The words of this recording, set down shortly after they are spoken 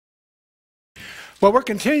Well, we're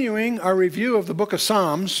continuing our review of the book of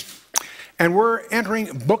Psalms, and we're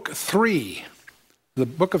entering book 3. The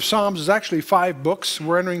book of Psalms is actually 5 books.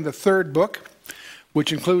 We're entering the 3rd book,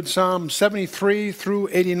 which includes Psalms 73 through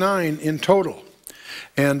 89 in total.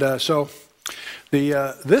 And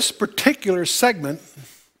this particular segment,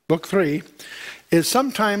 book 3, is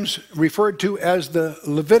sometimes referred to as the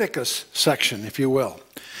Leviticus section, if you will.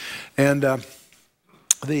 And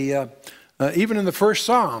even in the first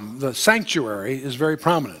psalm, the sanctuary is very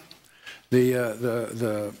prominent.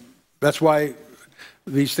 That's why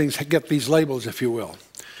these things get these labels, if you will.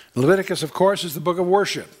 Leviticus, of course, is the book of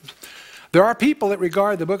worship. There are people that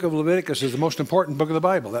regard the book of Leviticus as the most important book of the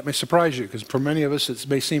Bible. That may surprise you, because for many of us it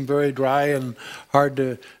may seem very dry and hard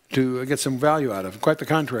to get some value out of. Quite the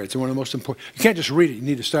contrary, it's one of the most important. You can't just read it, you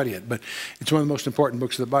need to study it, but it's one of the most important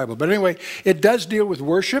books of the Bible. But anyway, it does deal with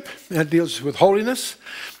worship, and it deals with holiness,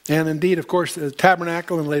 and indeed, of course, the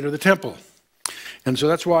tabernacle and later the temple. And so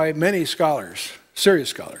that's why many scholars, serious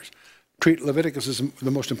scholars, treat Leviticus as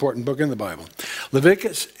the most important book in the Bible.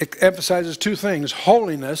 Leviticus emphasizes 2 things: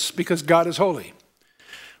 holiness, because God is holy.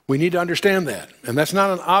 We need to understand that. And that's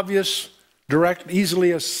not an obvious, direct,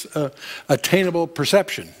 easily attainable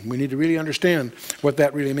perception. We need to really understand what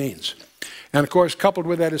that really means. And of course, coupled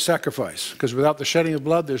with that is sacrifice, because without the shedding of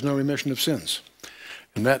blood, there's no remission of sins.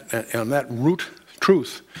 And that root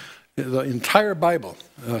truth, the entire Bible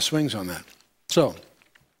swings on that. So,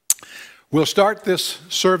 we'll start this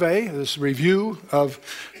survey, this review of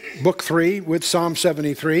book 3 with Psalm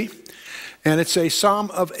 73. And it's a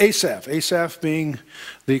psalm of Asaph, Asaph being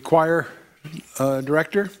the choir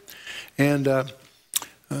director. And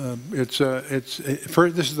this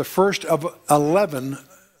is the first of 11,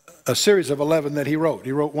 a series of 11 that he wrote.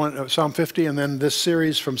 He wrote one, Psalm 50, and then this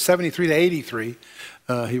series from 73 to 83,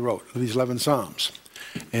 he wrote these 11 psalms.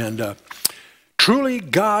 And truly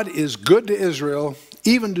God is good to Israel,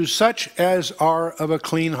 even to such as are of a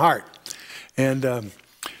clean heart. And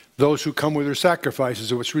those who come with their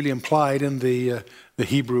sacrifices are what's really implied in the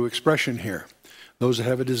Hebrew expression here. Those that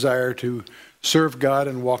have a desire to serve God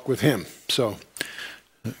and walk with Him. So,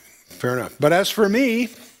 fair enough. But as for me,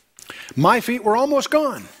 my feet were almost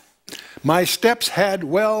gone. My steps had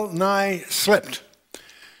well nigh slipped.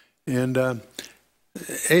 And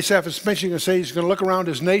Asaph is especially going to say he's going to look around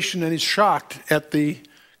his nation and he's shocked at the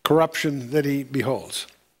corruption that he beholds.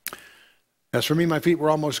 As for me, my feet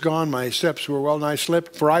were almost gone, my steps were well nigh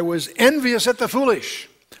slipped, for I was envious at the foolish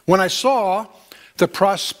when I saw the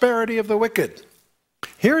prosperity of the wicked.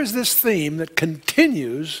 Here is this theme that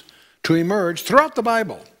continues to emerge throughout the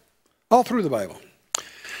Bible, all through the Bible.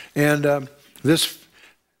 And this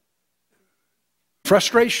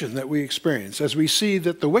frustration that we experience as we see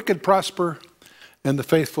that the wicked prosper and the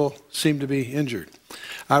faithful seem to be injured.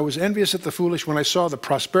 I was envious at the foolish when I saw the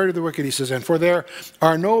prosperity of the wicked, he says, and for there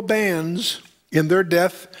are no bands in their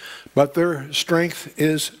death, but their strength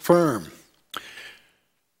is firm.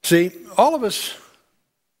 See, all of us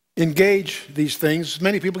engage these things.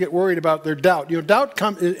 Many people get worried about their doubt. You know, doubt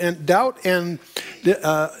and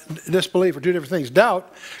disbelief are 2 different things.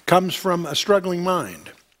 Doubt comes from a struggling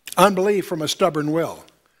mind. Unbelief from a stubborn will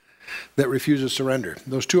that refuses surrender.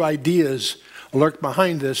 Those 2 ideas lurk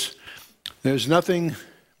behind this. There's nothing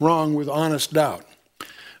wrong with honest doubt,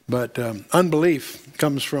 but unbelief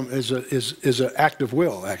comes from is an act of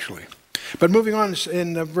will, actually. But moving on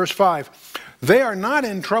in verse 5, they are not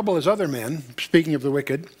in trouble as other men, speaking of the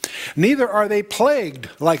wicked, neither are they plagued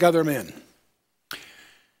like other men.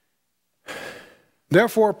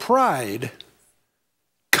 Therefore pride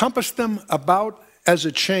compassed them about as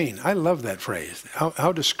a chain. I love that phrase.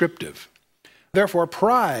 How descriptive. Therefore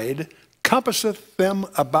pride compasseth them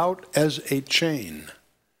about as a chain.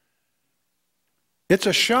 It's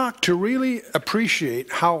a shock to really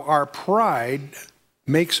appreciate how our pride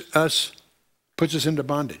puts us into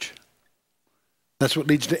bondage. That's what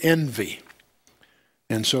leads to envy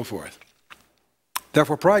and so forth.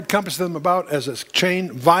 Therefore pride compasseth them about as a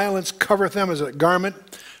chain, violence covereth them as a garment.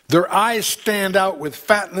 Their eyes stand out with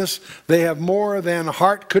fatness, they have more than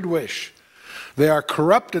heart could wish. They are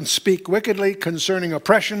corrupt and speak wickedly concerning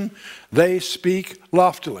oppression. They speak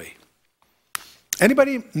loftily.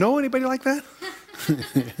 Anybody know anybody like that?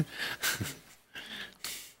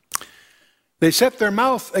 They set their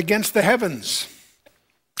mouth against the heavens,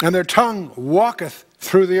 and their tongue walketh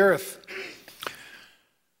through the earth.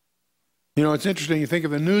 You know, it's interesting. You think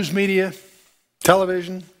of the news media,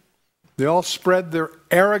 television, they all spread their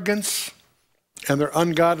arrogance and their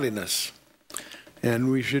ungodliness.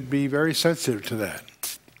 And we should be very sensitive to that.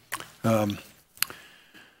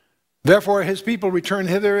 Therefore his people return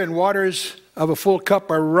hither, and waters of a full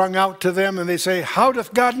cup are wrung out to them, and they say, how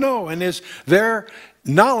doth God know? And is there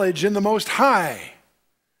knowledge in the Most High?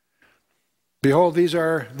 Behold, these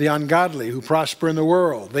are the ungodly who prosper in the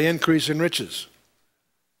world. They increase in riches.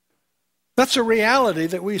 That's a reality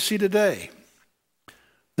that we see today.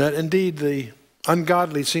 That indeed the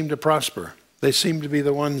ungodly seem to prosper. They seem to be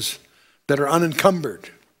the ones that are unencumbered.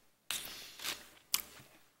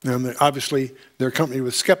 And obviously they're accompanied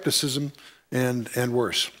with skepticism and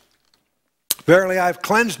worse. Verily, I've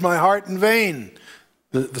cleansed my heart in vain,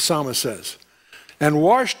 the psalmist says, and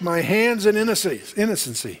washed my hands in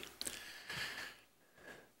innocency.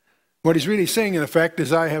 What he's really saying, in effect,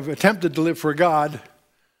 is I have attempted to live for God,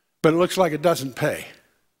 but it looks like it doesn't pay.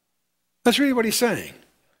 That's really what he's saying.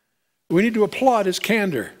 We need to applaud his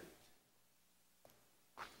candor.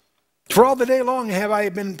 For all the day long have I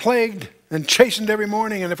been plagued and chastened every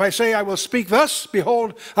morning, and if I say I will speak thus,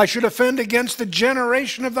 behold, I should offend against the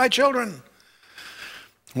generation of thy children.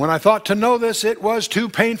 When I thought to know this, it was too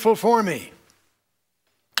painful for me.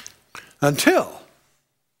 Until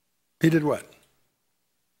he did what?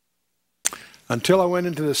 Until I went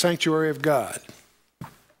into the sanctuary of God.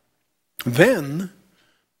 Then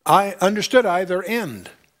I understood their end.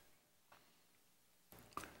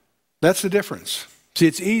 That's the difference. See,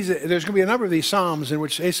 it's easy. There's going to be a number of these psalms in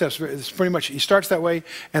which Asaph is pretty much, he starts that way,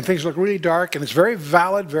 and things look really dark, and it's very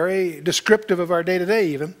valid, very descriptive of our day-to-day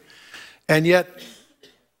even, and yet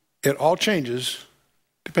it all changes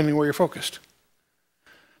depending where you're focused.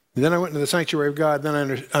 And then I went into the sanctuary of God, then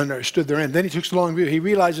I understood their end. Then he takes the long view. He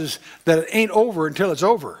realizes that it ain't over until it's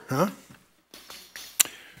over.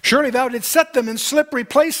 Surely thou didst set them in slippery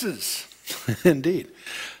places. Indeed.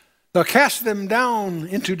 Thou cast them down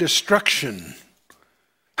into destruction.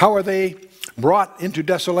 How are they brought into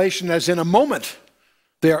desolation? As in a moment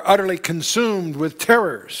they are utterly consumed with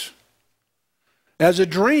terrors. As a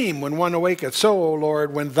dream when one awaketh, so, O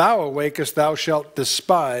Lord, when thou awakest, thou shalt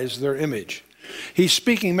despise their image. He's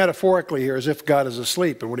speaking metaphorically here as if God is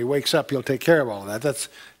asleep, and when he wakes up, he'll take care of all of that. That's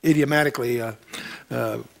idiomatically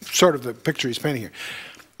sort of the picture he's painting here.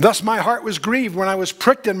 Thus my heart was grieved when I was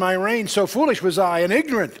pricked in my rein. So foolish was I and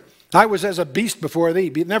ignorant. I was as a beast before thee.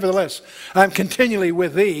 Nevertheless, I am continually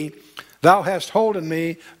with thee. Thou hast holden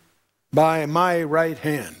me by my right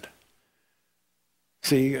hand.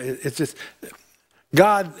 See, it's just,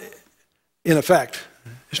 God, in effect,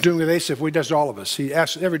 is doing with Asaph what he does to all of us. He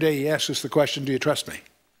asks, every day he asks us the question, do you trust me?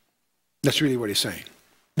 That's really what he's saying.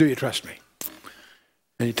 Do you trust me?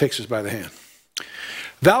 And he takes us by the hand.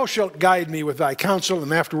 Thou shalt guide me with thy counsel,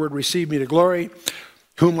 and afterward receive me to glory.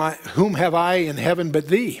 Whom have I in heaven but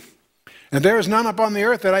thee? And there is none upon the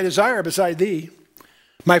earth that I desire beside thee.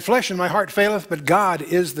 My flesh and my heart faileth, but God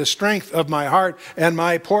is the strength of my heart and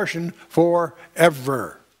my portion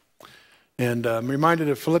forever. And I'm reminded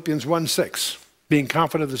of Philippians 1:6. Being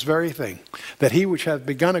confident of this very thing, that he which hath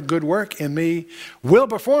begun a good work in me will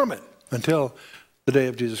perform it until the day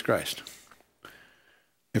of Jesus Christ.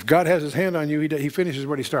 If God has his hand on you, he finishes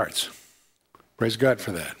what he starts. Praise God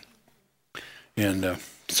for that. And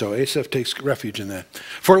so Asaph takes refuge in that.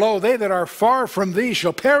 For lo, they that are far from thee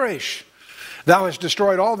shall perish. Thou hast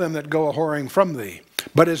destroyed all them that go a-whoring from thee.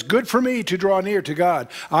 But it's good for me to draw near to God.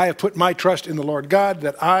 I have put my trust in the Lord God,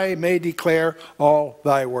 that I may declare all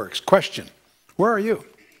thy works. Question. Where are you?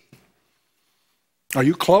 Are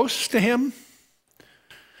you close to him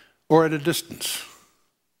or at a distance?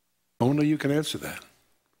 Only you can answer that.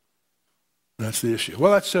 That's the issue.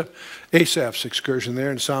 Well, that's Asaph's excursion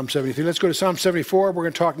there in Psalm 73. Let's go to Psalm 74. We're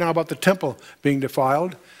going to talk now about the temple being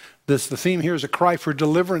defiled. The theme here is a cry for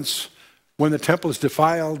deliverance when the temple is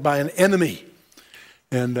defiled by an enemy.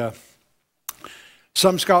 And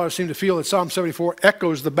some scholars seem to feel that Psalm 74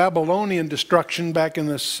 echoes the Babylonian destruction back in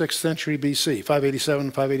the 6th century BC,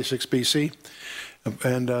 587, 586 BC.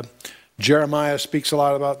 And Jeremiah speaks a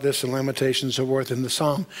lot about this in Lamentations and so forth. And the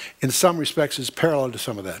psalm, in some respects, is parallel to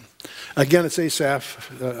some of that. Again, it's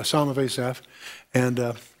Asaph, a psalm of Asaph.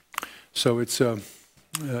 And so it's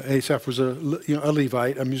Asaph was a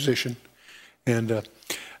Levite, a musician. And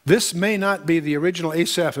this may not be the original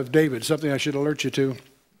Asaph of David, something I should alert you to.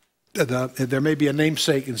 There may be a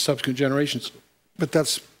namesake in subsequent generations, but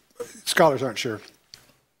scholars aren't sure.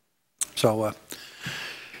 So,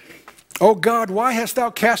 oh God, why hast thou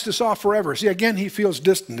cast us off forever? See, again, he feels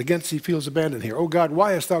distant. Again, he feels abandoned here. Oh God,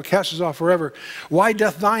 why hast thou cast us off forever? Why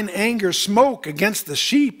doth thine anger smoke against the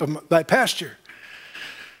sheep of thy pasture?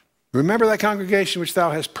 Remember thy congregation which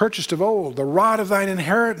thou hast purchased of old, the rod of thine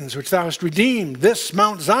inheritance which thou hast redeemed, this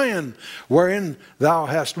Mount Zion wherein thou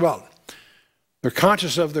hast dwelt. They're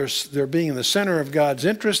conscious of their being in the center of God's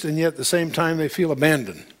interest, and yet at the same time they feel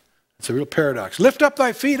abandoned. It's a real paradox. Lift up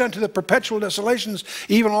thy feet unto the perpetual desolations,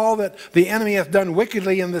 even all that the enemy hath done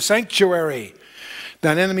wickedly in the sanctuary.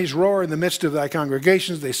 Thine enemies roar in the midst of thy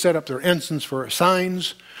congregations. They set up their ensigns for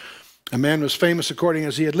signs. A man was famous according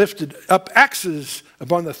as he had lifted up axes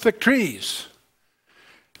upon the thick trees.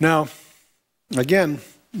 Now, again,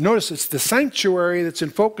 notice it's the sanctuary that's in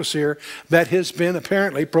focus here that has been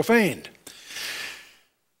apparently profaned.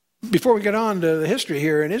 Before we get on to the history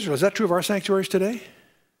here in Israel, is that true of our sanctuaries today?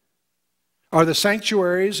 Are the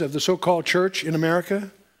sanctuaries of the so-called church in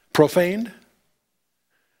America profaned?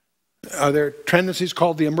 Are there tendencies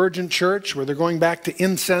called the emergent church where they're going back to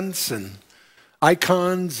incense and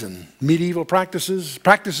icons and medieval practices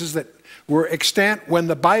that were extant when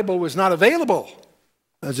the Bible was not available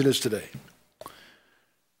as it is today?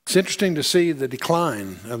 It's interesting to see the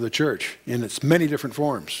decline of the church in its many different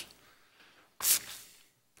forms.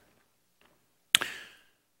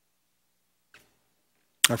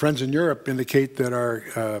 Our friends in Europe indicate that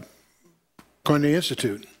our Koine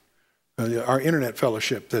Institute, our internet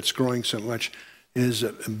fellowship that's growing so much, is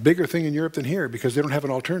a bigger thing in Europe than here because they don't have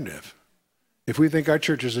an alternative. If we think our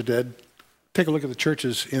churches are dead, take a look at the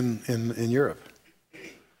churches in Europe.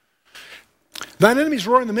 Thine enemies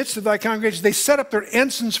roar in the midst of thy congregations. They set up their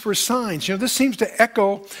ensigns for signs. You know, this seems to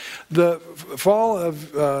echo the fall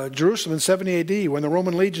of Jerusalem in 70 AD when the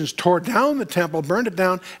Roman legions tore down the temple, burned it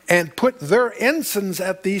down, and put their ensigns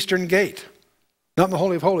at the eastern gate. Not in the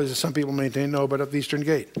Holy of Holies, as some people maintain, no, but at the eastern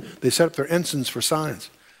gate. They set up their ensigns for signs.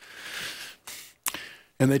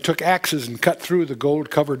 And they took axes and cut through the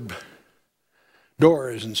gold-covered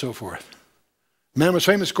doors and so forth. The man was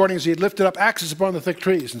famous according as he had lifted up axes upon the thick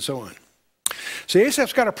trees and so on. See,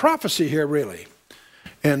 Asaph's got a prophecy here, really.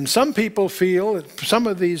 And some people feel that some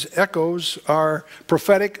of these echoes are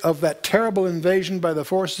prophetic of that terrible invasion by the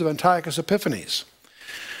forces of Antiochus Epiphanes,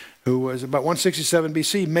 who was about 167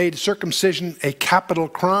 BC, made circumcision a capital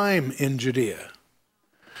crime in Judea.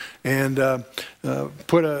 And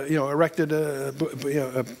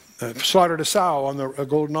slaughtered a sow on the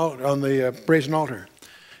golden altar, on the brazen altar,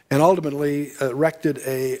 and ultimately erected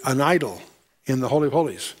an idol in the Holy of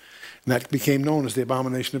Holies. And that became known as the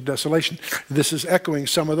abomination of desolation. This is echoing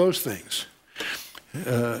some of those things.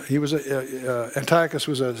 Antiochus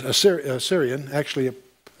was a Syrian, actually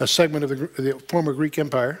a segment of the former Greek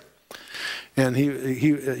Empire. And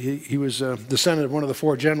he was a descendant of one of the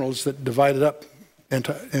four generals that divided up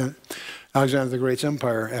Alexander the Great's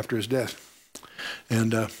empire after his death.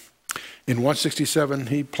 And in 167,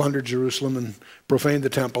 he plundered Jerusalem and profaned the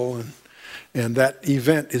temple. And that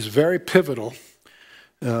event is very pivotal.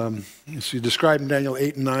 It's described in Daniel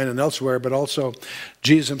 8 and 9 and elsewhere, but also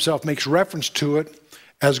Jesus himself makes reference to it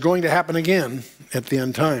as going to happen again at the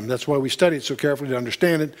end time. That's why we study it so carefully to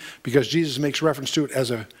understand it, because Jesus makes reference to it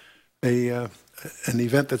as an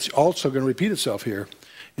event that's also going to repeat itself here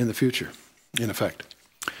in the future, in effect.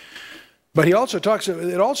 But he also talks,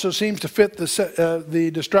 it also seems to fit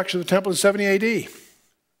the destruction of the temple in 70 AD,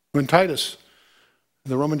 when Titus,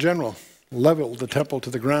 the Roman general, leveled the temple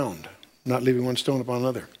to the ground, not leaving one stone upon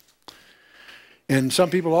another. And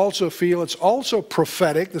some people also feel it's also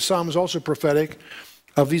prophetic, the psalm is also prophetic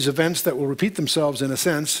of these events that will repeat themselves in a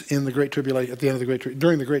sense in the Great Tribulation, at the end of the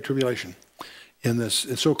during the Great Tribulation, in this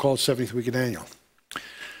so-called 70th week of Daniel.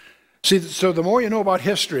 See, so the more you know about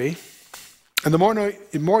history, and the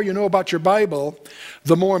more you know about your Bible,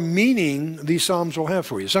 the more meaning these psalms will have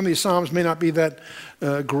for you. Some of these psalms may not be that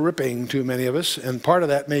gripping to many of us, and part of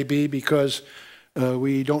that may be because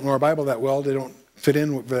we don't know our Bible that well. They don't fit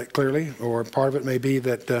in that clearly, or part of it may be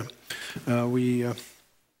that we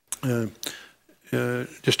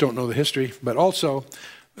just don't know the history. But also,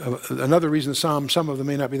 another reason some of them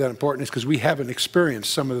may not be that important is because we haven't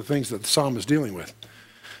experienced some of the things that the psalm is dealing with.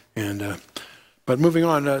 And but moving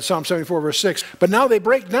on, Psalm 74, verse 6. But now they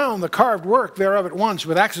break down the carved work thereof at once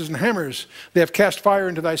with axes and hammers. They have cast fire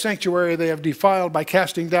into thy sanctuary. They have defiled by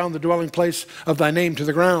casting down the dwelling place of thy name to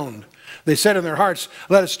the ground. They said in their hearts,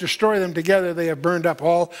 let us destroy them together. They have burned up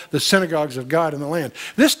all the synagogues of God in the land.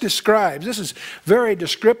 This is very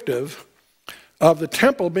descriptive of the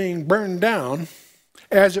temple being burned down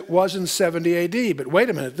as it was in 70 AD. But wait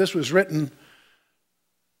a minute, this was written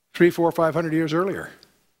 300, 400, 500 years earlier,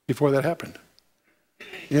 before that happened.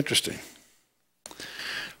 Interesting.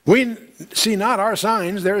 We see not our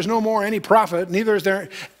signs. There is no more any prophet, neither is there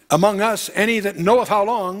among us any that knoweth how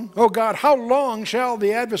long. O God, how long shall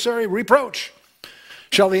the adversary reproach?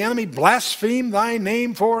 Shall the enemy blaspheme thy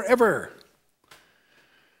name forever?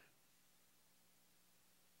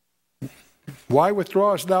 Why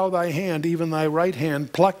withdrawest thou thy hand, even thy right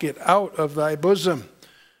hand? Pluck it out of thy bosom.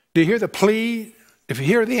 Do you hear the plea? If you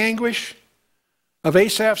hear the anguish, of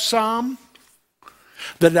Asaph's psalm?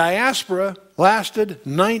 The diaspora lasted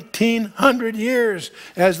 1900 years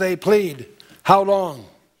as they plead. How long?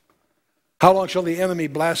 How long shall the enemy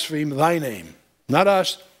blaspheme thy name? Not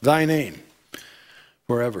us, thy name.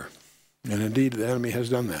 Forever. And indeed, the enemy has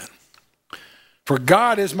done that. For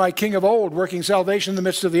God is my king of old, working salvation in the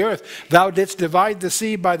midst of the earth. Thou didst divide the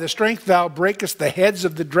sea by the strength. Thou breakest the heads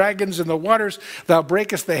of the dragons in the waters. Thou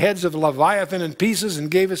breakest the heads of the Leviathan in pieces, and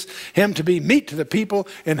gavest him to be meat to the people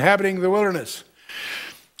inhabiting the wilderness.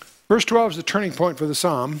 Verse 12 is the turning point for the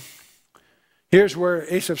psalm. Here's where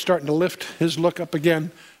Asaph's starting to lift his look up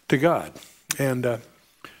again to God. And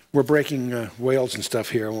we're breaking whales and stuff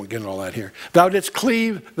here. I won't get into all that here. Thou didst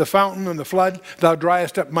cleave the fountain and the flood. Thou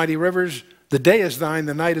driest up mighty rivers. The day is thine,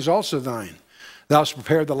 the night is also thine. Thou hast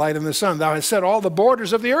prepared the light and the sun. Thou hast set all the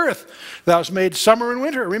borders of the earth. Thou hast made summer and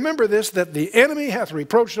winter. Remember this, that the enemy hath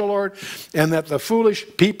reproached the Lord, and that the foolish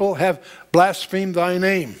people have blasphemed thy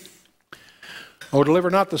name. O deliver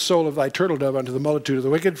not the soul of thy turtle dove unto the multitude of the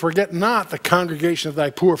wicked. Forget not the congregation of thy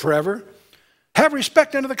poor forever. Have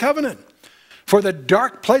respect unto the covenant. For the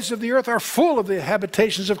dark places of the earth are full of the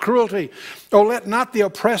habitations of cruelty. O let not the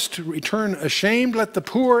oppressed return ashamed. Let the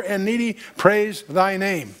poor and needy praise thy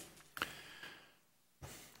name.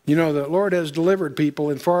 You know, the Lord has delivered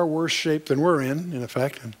people in far worse shape than we're in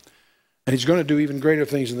effect. And he's going to do even greater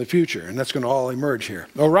things in the future. And that's going to all emerge here.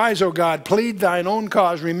 Arise, O God, plead thine own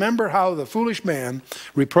cause. Remember how the foolish man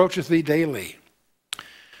reproacheth thee daily.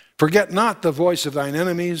 Forget not the voice of thine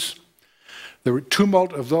enemies. The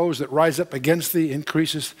tumult of those that rise up against thee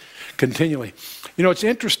increases continually. You know, it's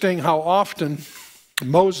interesting how often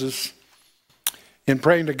Moses, in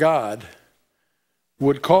praying to God,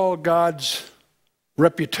 would call God's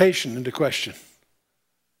reputation into question.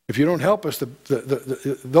 If you don't help us,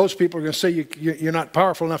 those people are going to say you're not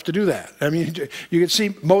powerful enough to do that. I mean, you can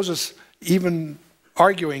see Moses even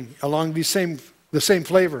arguing along the same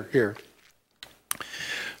flavor here.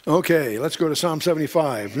 Okay, let's go to Psalm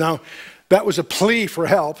 75. Now, that was a plea for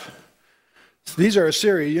help. These are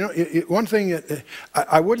Assyria. You know, one thing,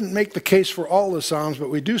 I wouldn't make the case for all the Psalms, but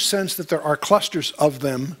we do sense that there are clusters of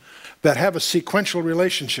them that have a sequential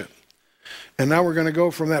relationship. And now we're going to go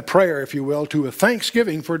from that prayer, if you will, to a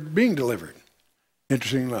thanksgiving for being delivered.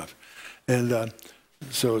 Interesting enough. And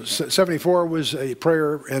so 74 was a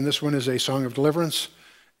prayer, and this one is a song of deliverance.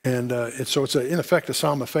 And so it's, in effect, a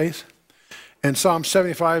psalm of faith. And Psalm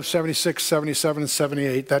 75, 76, 77, and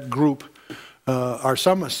 78, that group, are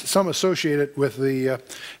some associated with the,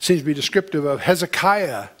 seems to be descriptive of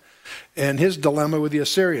Hezekiah and his dilemma with the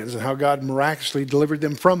Assyrians and how God miraculously delivered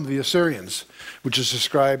them from the Assyrians, which is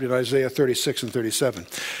described in Isaiah 36 and 37.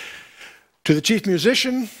 To the chief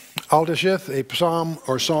musician, Altashith, a psalm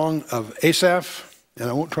or song of Asaph, and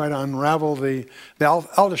I won't try to unravel the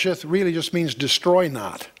Altashith really just means destroy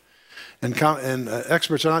not. And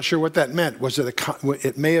experts are not sure what that meant. Was it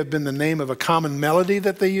it may have been the name of a common melody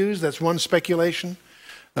that they used? That's one speculation.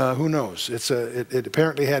 Who knows? It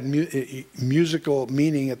apparently had musical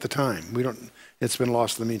meaning at the time. It's been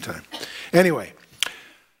lost in the meantime. Anyway,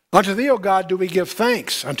 unto thee, O God, do we give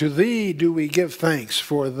thanks. Unto thee do we give thanks,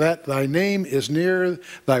 for that thy name is near,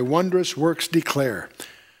 thy wondrous works declare.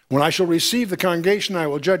 When I shall receive the congregation, I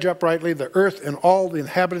will judge uprightly. The earth and all the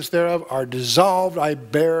inhabitants thereof are dissolved. I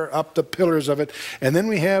bear up the pillars of it. And then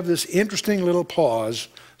we have this interesting little pause,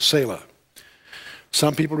 Selah.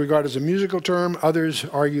 Some people regard it as a musical term. Others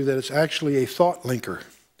argue that it's actually a thought linker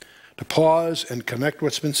to pause and connect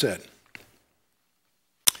what's been said.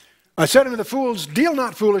 I said unto the fools, deal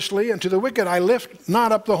not foolishly, and to the wicked I lift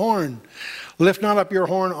not up the horn. Lift not up your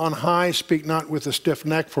horn on high, speak not with a stiff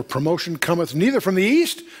neck, for promotion cometh neither from the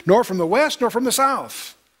east, nor from the west, nor from the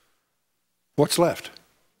south. What's left?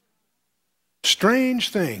 Strange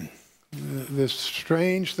thing, this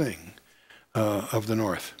strange thing of the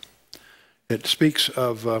north. It speaks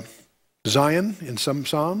of Zion in some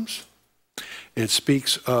Psalms. It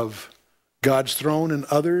speaks of God's throne in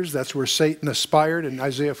others. That's where Satan aspired in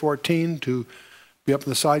Isaiah 14 to be up on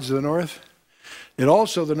the sides of the north. The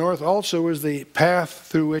north also is the path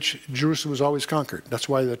through which Jerusalem was always conquered. That's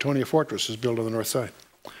why the Antonia fortress is built on the north side.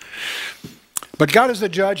 But God is the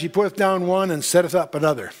judge. He putteth down one and setteth up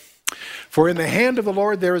another. For in the hand of the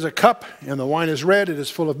Lord there is a cup, and the wine is red, it is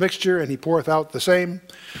full of mixture, and he poureth out the same.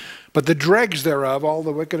 But the dregs thereof, all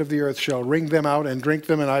the wicked of the earth shall wring them out and drink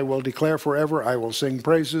them, and I will declare forever, I will sing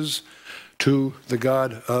praises to the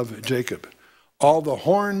God of Jacob. All the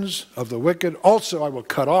horns of the wicked also I will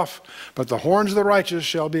cut off, but the horns of the righteous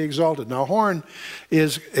shall be exalted. Now, horn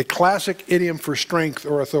is a classic idiom for strength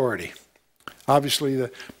or authority. Obviously, the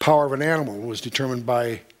power of an animal was determined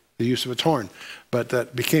by the use of its horn. But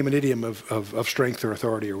that became an idiom of strength or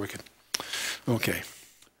authority or wicked. Okay.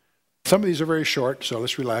 Some of these are very short, so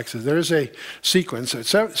let's relax. There is a sequence.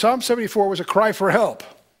 Psalm 74 was a cry for help.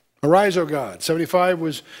 Arise, O God. 75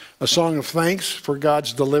 was a song of thanks for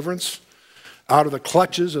God's deliverance out of the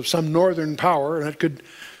clutches of some northern power, and it could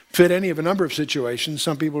fit any of a number of situations.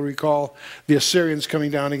 Some people recall the Assyrians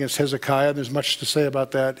coming down against Hezekiah. There's much to say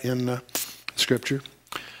about that in Scripture.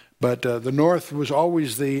 But the north was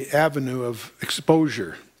always the avenue of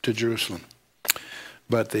exposure to Jerusalem.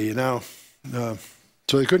 But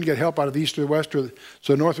so they couldn't get help out of the east or the west.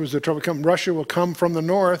 So the north was the trouble. Russia will come from the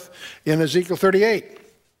north in Ezekiel 38.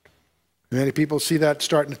 Many people see that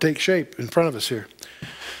starting to take shape in front of us here.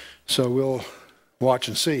 So we'll watch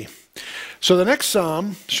and see. So the next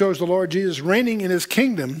psalm shows the Lord Jesus reigning in his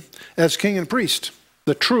kingdom as king and priest,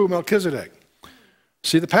 the true Melchizedek.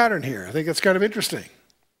 See the pattern here. I think that's kind of interesting.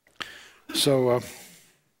 So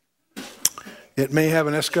it may have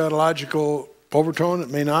an eschatological overtone. It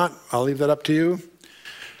may not. I'll leave that up to you.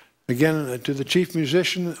 Again, to the chief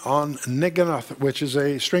musician on Neganoth, which is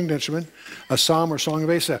a stringed instrument, a psalm or song of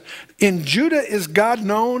Asaph. In Judah is God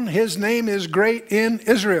known. His name is great in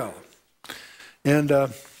Israel. And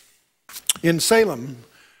in Salem,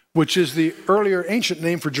 which is the earlier ancient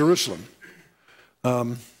name for Jerusalem,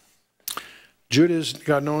 Judah is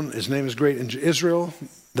God known. His name is great in Israel.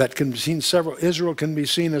 That can be seen Israel can be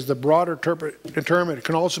seen as the broader term. It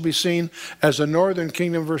can also be seen as the northern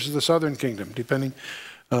kingdom versus the southern kingdom, depending.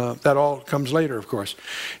 That all comes later, of course.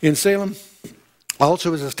 In Salem,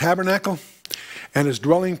 also is his tabernacle and his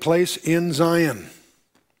dwelling place in Zion.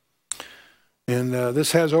 And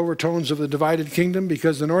this has overtones of the divided kingdom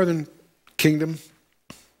because the northern kingdom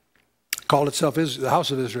called itself the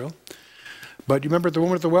house of Israel. But you remember the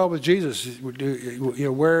woman at the well with Jesus.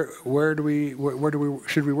 Where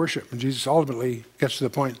should we worship? And Jesus ultimately gets to the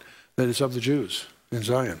point that it's of the Jews in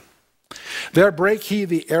Zion. There break he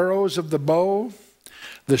the arrows of the bow,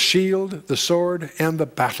 the shield, the sword, and the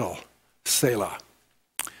battle. Selah.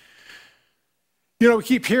 We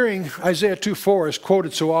keep hearing Isaiah 2:4 is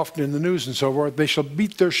quoted so often in the news and so forth. They shall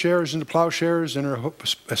beat their shares into plowshares and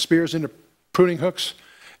their spears into pruning hooks,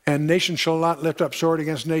 and nation shall not lift up sword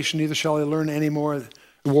against nation, neither shall they learn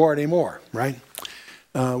war anymore, right?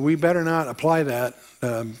 We better not apply that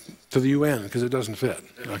to the UN because it doesn't fit,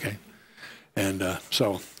 okay? And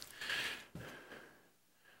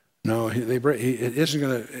no, it isn't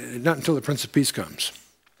going to, not until the Prince of Peace comes.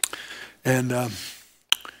 And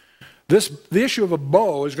the issue of a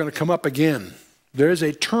bow is going to come up again. There is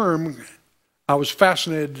a term I was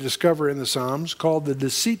fascinated to discover in the Psalms called the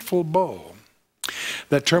deceitful bow.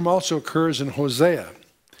 That term also occurs in Hosea.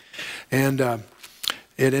 And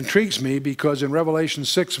it intrigues me because in Revelation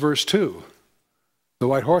 6, verse 2, the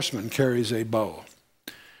white horseman carries a bow.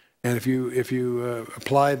 And if you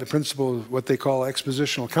apply the principle of what they call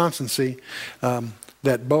expositional constancy,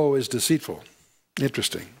 that bow is deceitful.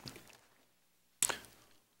 Interesting.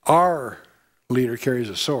 Our leader carries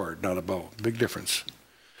a sword, not a bow. Big difference.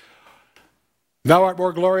 Thou art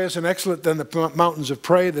more glorious and excellent than the mountains of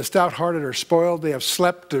prey. The stout-hearted are spoiled. They have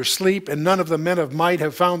slept their sleep, and none of the men of might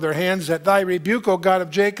have found their hands. At thy rebuke, O God of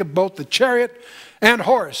Jacob, both the chariot and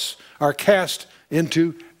horse are cast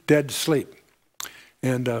into dead sleep.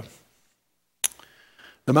 And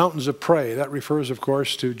the mountains of prey, that refers, of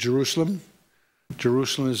course, to Jerusalem.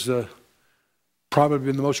 Jerusalem is probably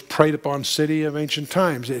been the most preyed upon city of ancient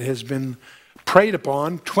times. It has been preyed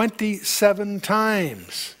upon 27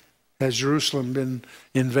 times. Has Jerusalem been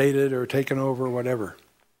invaded or taken over or whatever?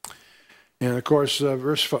 And of course,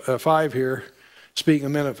 verse 5 here, speaking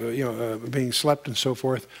of men of being slept and so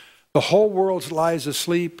forth, the whole world lies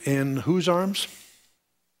asleep in whose arms?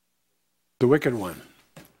 The wicked one.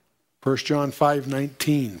 1 John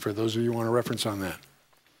 5:19, for those of you who want a reference on that.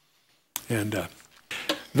 And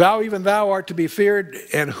thou, even thou, art to be feared,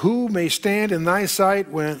 and who may stand in thy sight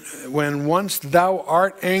when once thou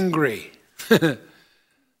art angry?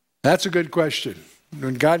 That's a good question.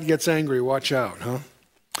 When God gets angry, watch out, huh?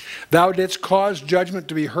 Thou didst cause judgment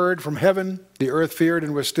to be heard from heaven. The earth feared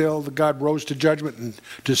and was still. The God rose to judgment and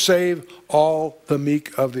to save all the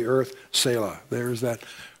meek of the earth. Selah. There's that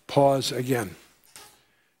pause again.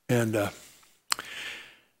 And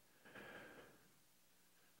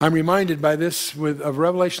I'm reminded by this of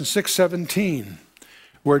Revelation 6:17,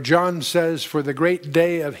 where John says, for the great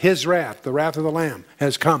day of his wrath, the wrath of the Lamb,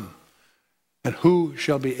 has come. And who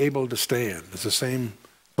shall be able to stand? It's the same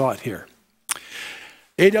thought here.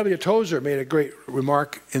 A.W. Tozer made a great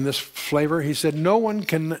remark in this flavor. He said, no one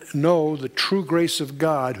can know the true grace of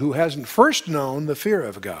God who hasn't first known the fear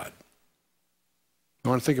of God. I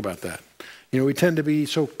want to think about that. You know, we tend to be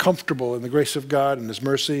so comfortable in the grace of God and His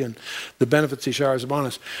mercy and the benefits He showers upon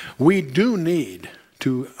us. We do need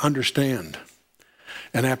to understand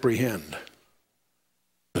and apprehend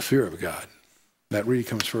the fear of God. That really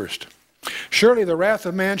comes first. Surely the wrath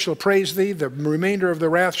of man shall praise thee, the remainder of the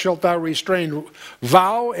wrath shalt thou restrain.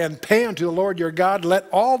 Vow and pay unto the Lord your God. Let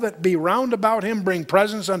all that be round about him bring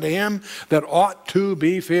presents unto him that ought to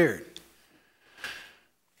be feared.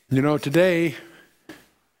 You know, today,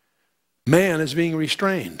 man is being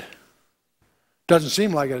restrained. Doesn't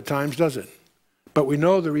seem like it at times, does it? But we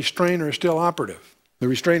know the restrainer is still operative. The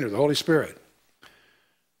restrainer, the Holy Spirit.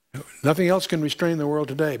 Nothing else can restrain the world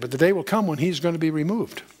today, but the day will come when he's going to be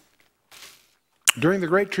removed. During the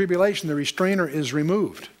Great Tribulation, the restrainer is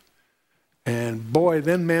removed. And boy,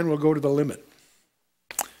 then man will go to the limit.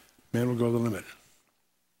 Man will go to the limit.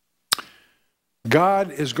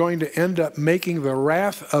 God is going to end up making the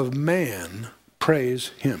wrath of man praise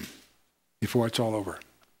him before it's all over.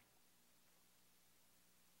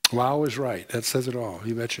 Wow is right. That says it all.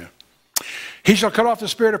 You betcha. He shall cut off the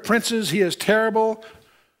spirit of princes. He is terrible.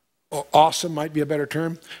 Awesome might be a better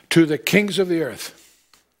term. To the kings of the earth.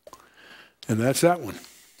 And that's that one.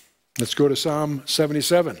 Let's go to Psalm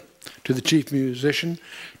 77. To the chief musician,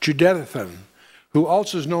 Jeduthun, who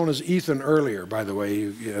also is known as Ethan earlier, by the way.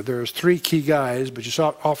 There's three key guys, but you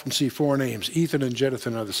often see four names. Ethan and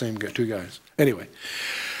Jeduthun are the same two guys. Anyway.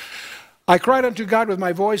 I cried unto God with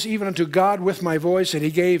my voice, even unto God with my voice, and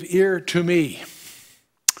he gave ear to me.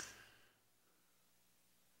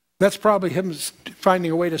 That's probably him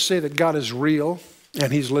finding a way to say that God is real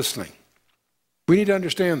and he's listening. We need to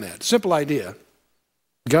understand that. Simple idea.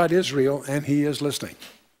 God is real and he is listening.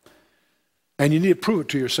 And you need to prove it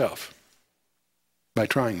to yourself by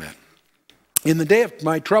trying that. In the day of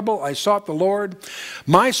my trouble, I sought the Lord.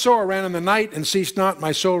 My sore ran in the night and ceased not.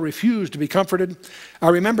 My soul refused to be comforted. I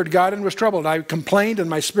remembered God and was troubled. I complained and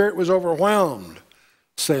my spirit was overwhelmed.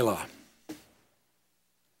 Selah.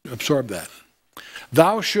 Absorb that.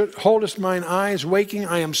 Thou holdest mine eyes waking.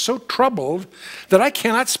 I am so troubled that I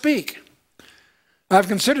cannot speak. I have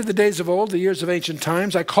considered the days of old, the years of ancient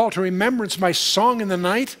times. I call to remembrance my song in the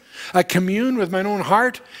night. I commune with mine own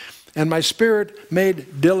heart, and my spirit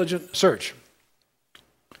made diligent search.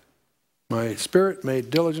 My spirit made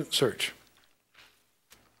diligent search.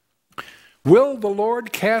 Will the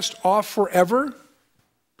Lord cast off forever?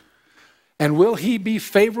 And will he be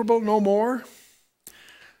favorable no more?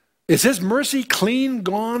 Is his mercy clean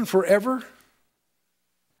gone forever?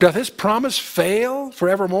 Doth his promise fail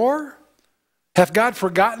forevermore? Hath God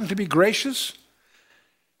forgotten to be gracious?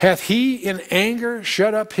 Hath he in anger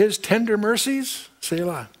shut up his tender mercies?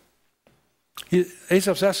 Selah.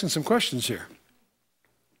 Asaph's asking some questions here.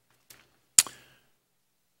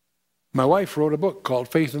 My wife wrote a book called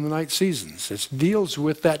Faith in the Night Seasons. It deals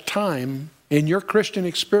with that time in your Christian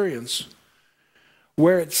experience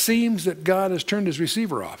where it seems that God has turned his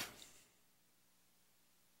receiver off.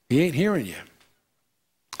 He ain't hearing you.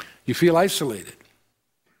 You feel isolated.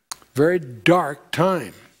 Very dark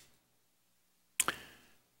time.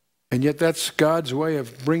 And yet that's God's way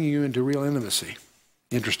of bringing you into real intimacy,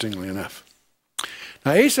 interestingly enough.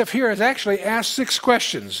 Now Asaph here has actually asked 6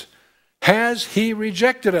 questions. Has he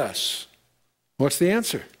rejected us? What's the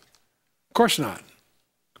answer? Of course not.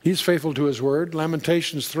 He's faithful to his word.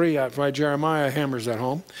 Lamentations 3 by Jeremiah hammers that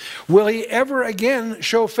home. Will he ever again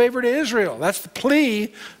show favor to Israel? That's the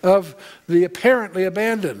plea of the apparently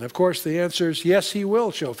abandoned. Of course, the answer is yes, he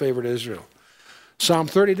will show favor to Israel. Psalm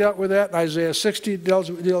 30 dealt with that. Isaiah 60 deals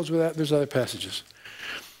with that. There's other passages.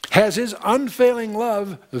 Has his unfailing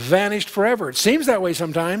love vanished forever? It seems that way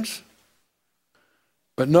sometimes.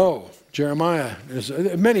 But no, Jeremiah, there's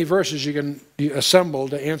many verses you can assemble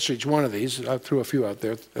to answer each one of these. I threw a few out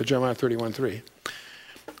there, Jeremiah 31:3.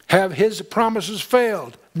 Have his promises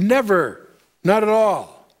failed? Never, not at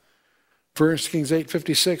all. 1 Kings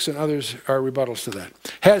 8:56 and others are rebuttals to that.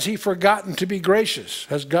 Has he forgotten to be gracious?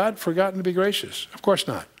 Has God forgotten to be gracious? Of course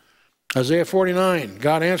not. Isaiah 49,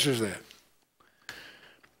 God answers that.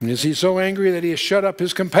 Is he so angry that he has shut up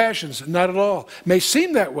his compassions? Not at all. It may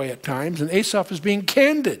seem that way at times, and Asaph is being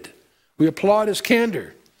candid. We applaud his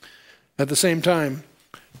candor. At the same time,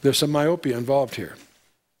 there's some myopia involved here.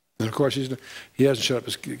 And of course, he hasn't shut up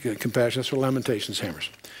his compassion. That's what Lamentations hammers.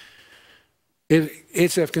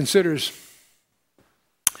 Asaph considers,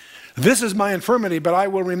 this is my infirmity, but I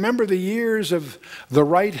will remember the years of the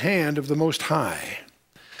right hand of the Most High.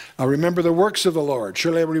 I'll remember the works of the Lord.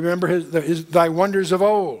 Surely I will remember thy wonders of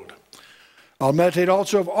old. I'll meditate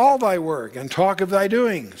also of all thy work and talk of thy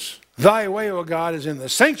doings. Thy way, O God, is in the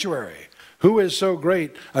sanctuary. Who is so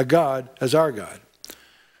great a God as our God?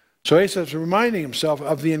 So Asaph's reminding himself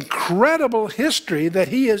of the incredible history that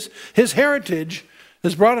his heritage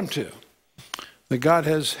has brought him to. That God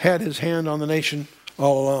has had his hand on the nation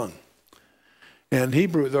all along. And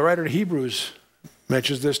the writer of Hebrews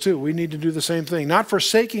mentions this too. We need to do the same thing. Not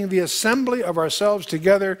forsaking the assembly of ourselves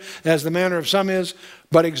together as the manner of some is,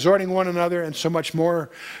 but exhorting one another, and so much more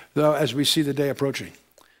as we see the day approaching.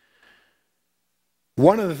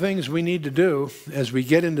 One of the things we need to do as we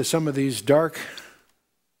get into some of these dark,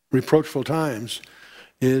 reproachful times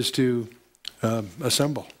is to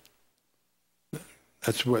assemble.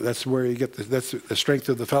 That's where you get that's the strength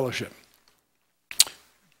of the fellowship.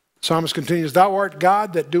 Psalmist continues, Thou art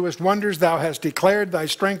God that doest wonders. Thou hast declared thy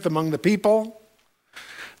strength among the people.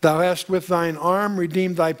 Thou hast with thine arm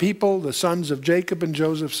redeemed thy people, the sons of Jacob and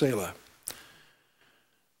Joseph, Selah.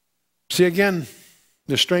 See again,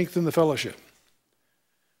 the strength in the fellowship.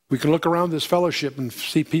 We can look around this fellowship and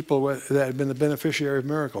see people that have been the beneficiary of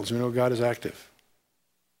miracles. We know God is active.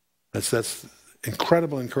 That's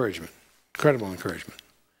incredible encouragement. Incredible encouragement.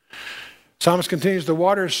 Psalmist continues, The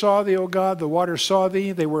waters saw thee, O God, the waters saw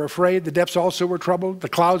thee. They were afraid. The depths also were troubled. The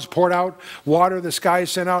clouds poured out water. The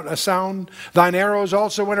skies sent out a sound. Thine arrows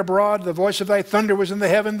also went abroad. The voice of thy thunder was in the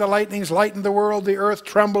heaven. The lightnings lightened the world. The earth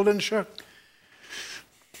trembled and shook.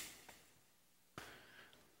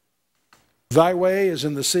 Thy way is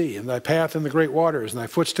in the sea, and thy path in the great waters, and thy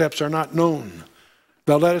footsteps are not known.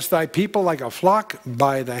 Thou leddest thy people like a flock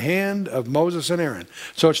by the hand of Moses and Aaron.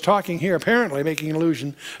 So it's talking here, apparently making an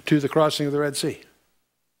allusion to the crossing of the Red Sea.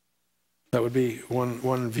 That would be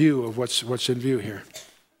one view of what's in view here.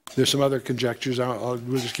 There's some other conjectures. We'll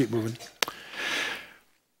just keep moving.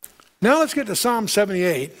 Now let's get to Psalm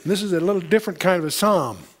 78. This is a little different kind of a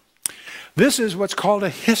psalm. This is what's called a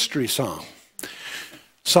history psalm.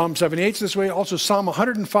 Psalm 78 is this way. Also Psalm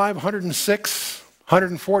 105, 106,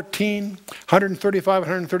 114, 135,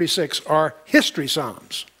 136 are history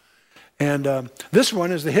psalms. And this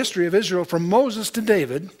one is the history of Israel from Moses to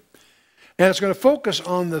David. And it's going to focus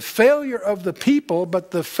on the failure of the people,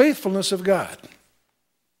 but the faithfulness of God.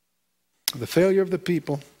 The failure of the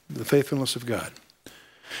people, the faithfulness of God.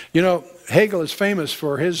 You know, Hegel is famous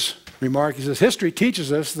for his remark. He says, history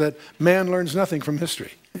teaches us that man learns nothing from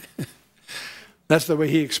history. That's the way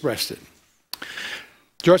he expressed it.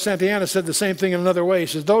 George Santayana said the same thing in another way. He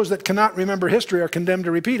says, those that cannot remember history are condemned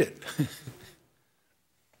to repeat it.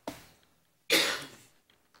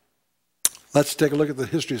 Let's take a look at the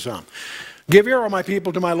history psalm. Give ear, O my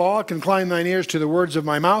people, to my law. Incline thine ears to the words of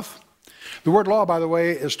my mouth. The word law, by the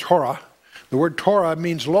way, is Torah. The word Torah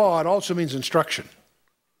means law. It also means instruction.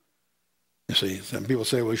 You see, some people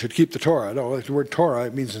say, well, you should keep the Torah. No, the word Torah,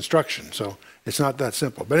 it means instruction. So it's not that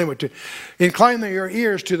simple. But anyway, to incline your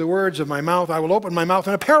ears to the words of my mouth. I will open my mouth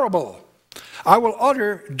in a parable. I will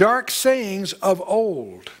utter dark sayings of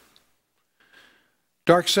old.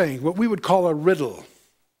 Dark saying, what we would call a riddle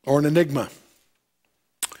or an enigma.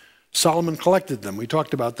 Solomon collected them. We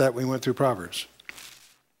talked about that when we went through Proverbs.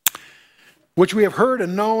 Which we have heard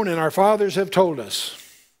and known, and our fathers have told us.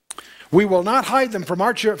 We will not hide them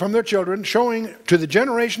from their children, showing to the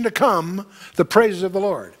generation to come the praises of the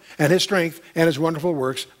Lord, and his strength, and his wonderful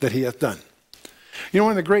works that he hath done. You know,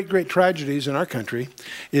 one of the great, great tragedies in our country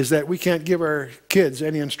is that we can't give our kids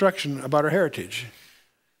any instruction about our heritage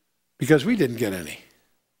because we didn't get any.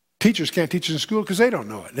 Teachers can't teach us in school because they don't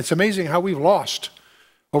know it. It's amazing how we've lost,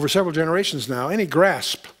 over several generations now, any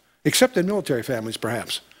grasp, except in military families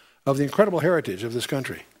perhaps, of the incredible heritage of this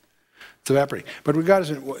country. It's evaporating. But what God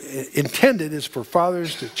has intended is for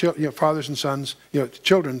fathers and sons,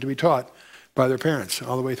 children to be taught by their parents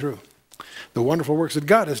all the way through. The wonderful works that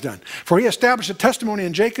God has done. For he established a testimony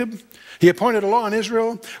in Jacob. He appointed a law in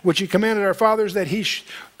Israel, which he commanded our fathers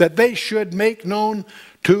that they should make them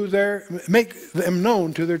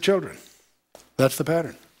known to their children. That's the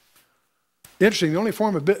pattern. Interesting.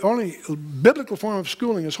 The only biblical form of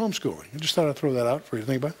schooling is homeschooling. I just thought I'd throw that out for you to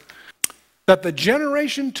think about. That the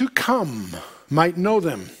generation to come might know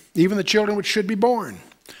them, even the children which should be born,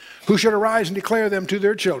 who should arise and declare them to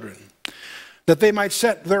their children, that they might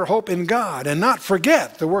set their hope in God and not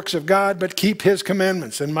forget the works of God, but keep his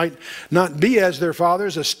commandments, and might not be as their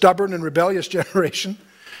fathers, a stubborn and rebellious generation,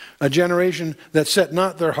 a generation that set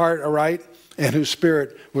not their heart aright, and whose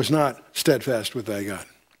spirit was not steadfast with thy God.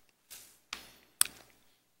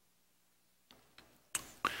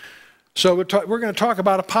 So we're going to talk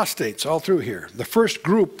about apostates all through here. The first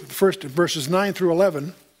group, first verses 9 through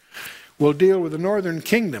 11, will deal with the northern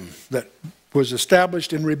kingdom that was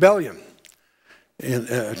established in rebellion.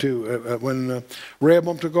 When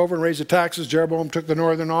Rehoboam took over and raised the taxes, Jeroboam took the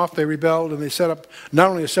northern off, they rebelled, and they set up not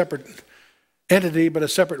only a separate entity, but a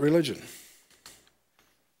separate religion.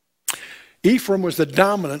 Ephraim was the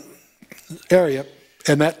dominant area,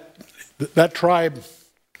 and that tribe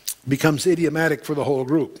becomes idiomatic for the whole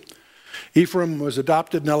group. Ephraim was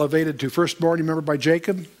adopted and elevated to firstborn, you remember, by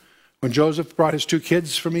Jacob, when Joseph brought his 2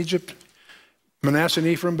 kids from Egypt, Manasseh and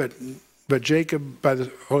Ephraim, but Jacob, by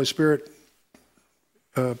the Holy Spirit,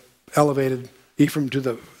 elevated Ephraim to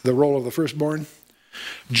the role of the firstborn.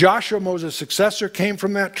 Joshua, Moses' successor, came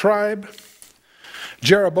from that tribe.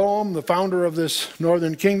 Jeroboam, the founder of this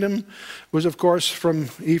northern kingdom, was, of course, from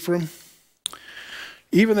Ephraim.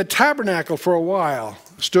 Even the tabernacle for a while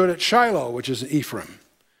stood at Shiloh, which is Ephraim.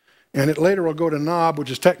 And it later will go to Nob, which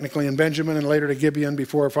is technically in Benjamin, and later to Gibeon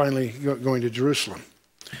before finally going to Jerusalem.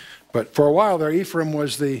 But for a while there, Ephraim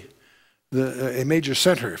was a major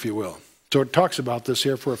center, if you will. So it talks about this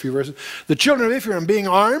here for a few verses. The children of Ephraim, being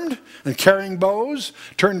armed and carrying bows,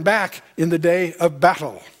 turned back in the day of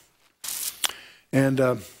battle.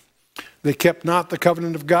 And they kept not the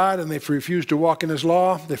covenant of God, and they refused to walk in his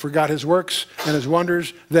law. They forgot his works and his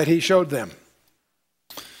wonders that he showed them.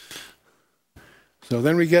 So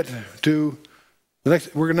then we get to the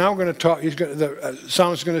next. We're now going to talk. The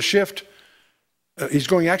psalmist is going to shift. He's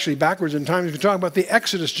going actually backwards in time. He's going to talk about the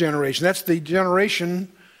Exodus generation. That's the generation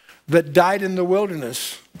that died in the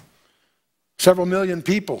wilderness. Several million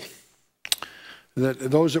people.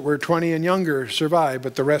 Those that were 20 and younger survived,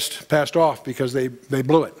 but the rest passed off because they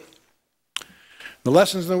blew it. The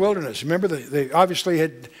lessons in the wilderness. Remember, they obviously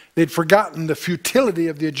they'd forgotten the futility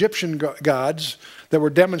of the Egyptian gods that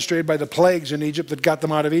were demonstrated by the plagues in Egypt that got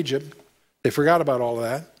them out of Egypt. They forgot about all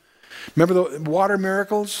that. Remember the water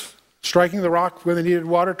miracles? Striking the rock when they needed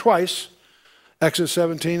water twice. Exodus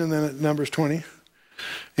 17 and then at Numbers 20.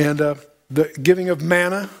 And the giving of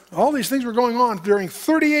manna. All these things were going on during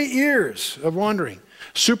 38 years of wandering.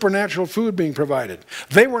 Supernatural food being provided.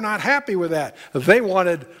 They were not happy with that. They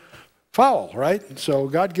wanted fowl, right? So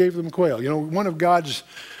God gave them quail. You know, one of God's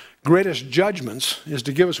greatest judgments is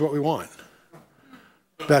to give us what we want.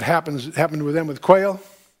 That happened with them with quail.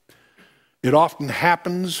 It often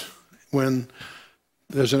happens when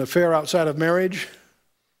there's an affair outside of marriage.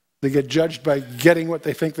 They get judged by getting what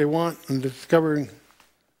they think they want and discovering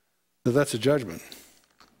that that's a judgment.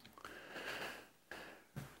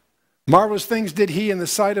 Marvelous things did he in the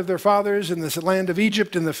sight of their fathers in the land of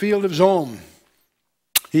Egypt, in the field of Zom.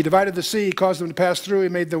 He divided the sea, he caused them to pass through, he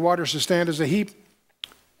made the waters to stand as a heap.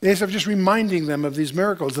 Instead of just reminding them of these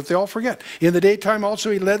miracles that they all forget. In the daytime also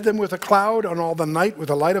he led them with a cloud, on all the night with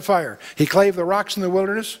a light of fire. He clave the rocks in the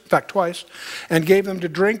wilderness, in fact twice, and gave them to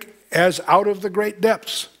drink as out of the great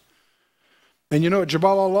depths. And you know, at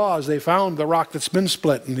Jabal al-Lawz, they found the rock that's been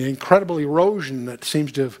split and the incredible erosion that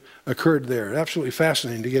seems to have occurred there. Absolutely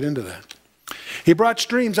fascinating to get into that. He brought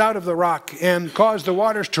streams out of the rock and caused the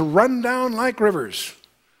waters to run down like rivers.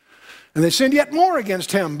 And they sinned yet more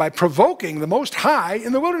against him by provoking the Most High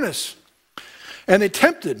in the wilderness. And they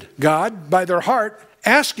tempted God by their heart,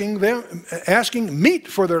 asking meat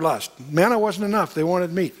for their lust. Manna wasn't enough. They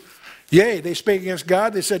wanted meat. Yea, they spake against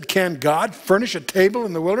God. They said, can God furnish a table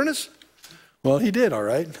in the wilderness? Well, he did, all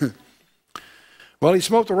right. Well, he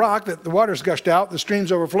smote the rock that the waters gushed out, the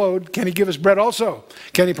streams overflowed. Can he give us bread also?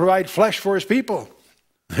 Can he provide flesh for his people?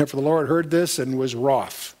 Therefore the Lord heard this and was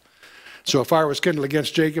wroth. So a fire was kindled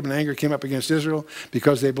against Jacob, and anger came up against Israel,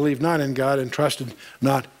 because they believed not in God and trusted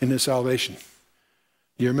not in his salvation.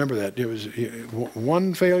 You remember that. It was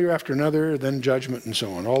one failure after another, then judgment and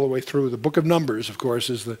so on, all the way through. The book of Numbers, of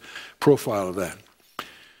course, is the profile of that.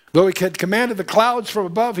 Though he had commanded the clouds from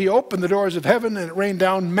above, he opened the doors of heaven, and it rained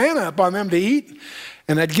down manna upon them to eat,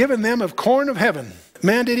 and had given them of corn of heaven.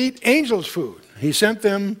 Man did eat angels' food. He sent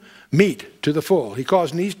them meat to the full. He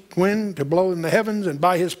caused an east wind to blow in the heavens, and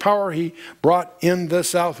by his power he brought in the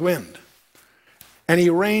south wind. And he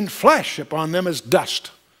rained flesh upon them as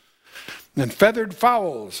dust, and feathered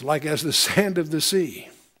fowls like as the sand of the sea.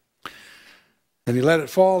 And he let it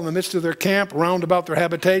fall in the midst of their camp, round about their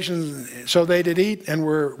habitations. So they did eat and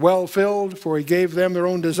were well filled, for he gave them their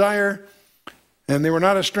own desire. And they were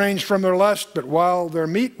not estranged from their lust, but while their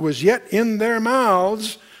meat was yet in their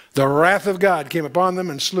mouths, the wrath of God came upon them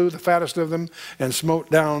and slew the fattest of them and smote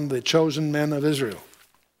down the chosen men of Israel.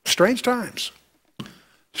 Strange times.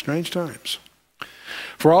 Strange times.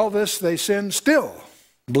 For all this they sinned still,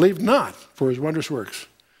 believed not for his wondrous works.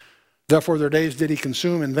 Therefore their days did he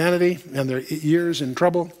consume in vanity, and their years in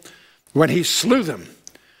trouble. When he slew them,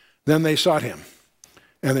 then they sought him,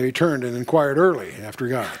 and they returned and inquired early after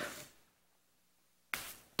God.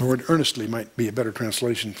 The word earnestly might be a better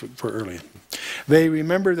translation for early. They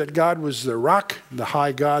remembered that God was their rock, the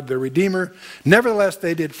high God, their Redeemer. Nevertheless,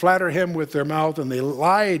 they did flatter him with their mouth, and they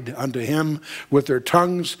lied unto him with their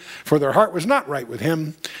tongues, for their heart was not right with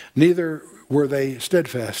him, neither were they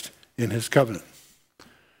steadfast in his covenant.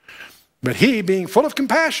 But he, being full of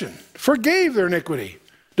compassion, forgave their iniquity,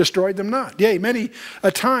 destroyed them not. Yea, many a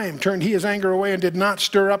time turned he his anger away, and did not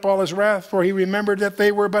stir up all his wrath, for he remembered that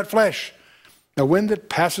they were but flesh, a wind that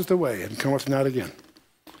passeth away and cometh not again.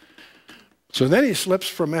 So then he slips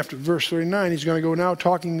from after verse 39. He's going to go now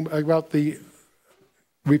talking about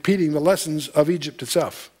repeating the lessons of Egypt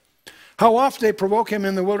itself. How oft they provoke him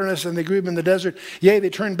in the wilderness, and they grieve him in the desert. Yea, they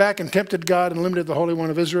turned back and tempted God and limited the Holy One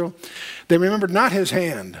of Israel. They remembered not his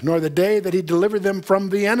hand, nor the day that he delivered them from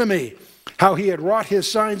the enemy, how he had wrought his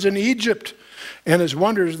signs in Egypt and his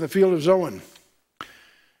wonders in the field of Zoan,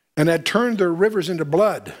 and had turned their rivers into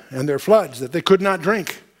blood and their floods that they could not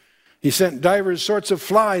drink. He sent divers sorts of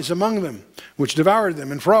flies among them, which devoured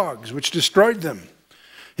them, and frogs, which destroyed them.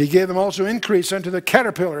 He gave them also increase unto the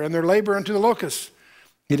caterpillar, and their labor unto the locust.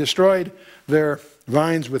 He destroyed their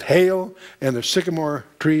vines with hail, and their sycamore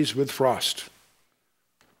trees with frost.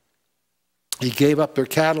 He gave up their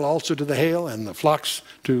cattle also to the hail, and the flocks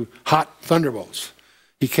to hot thunderbolts.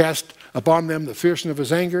 He cast upon them the fierceness of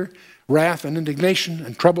his anger, wrath and indignation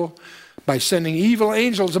and trouble, by sending evil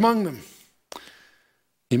angels among them.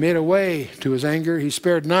 He made a way to his anger. He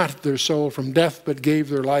spared not their soul from death, but gave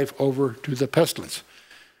their life over to the pestilence.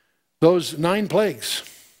 Those 9 plagues,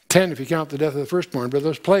 10 if you count the death of the firstborn, but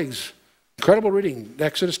those plagues, incredible reading,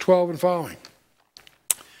 Exodus 12 and following.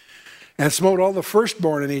 And smote all the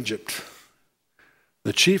firstborn in Egypt,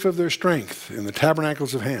 the chief of their strength, in the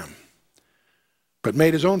tabernacles of Ham. But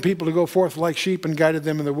made his own people to go forth like sheep, and guided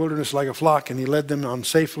them in the wilderness like a flock, and he led them on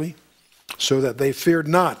safely, so that they feared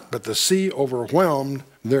not, but the sea overwhelmed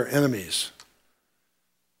their enemies.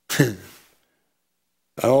 I'm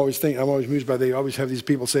always amused by, they always have these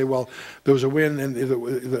people say, well, there was a wind and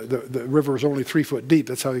the river was only 3 foot deep.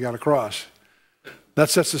 That's how they got across.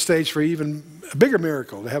 That sets the stage for even a bigger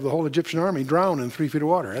miracle, to have the whole Egyptian army drown in 3 feet of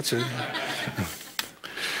water. That's it.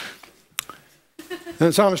 And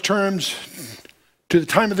the psalmist turns to the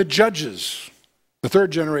time of the judges, the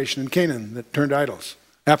 3rd generation in Canaan that turned idols.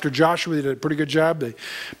 After Joshua, they did a pretty good job,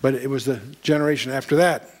 but it was the generation after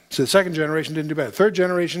that. So the 2nd generation didn't do bad. 3rd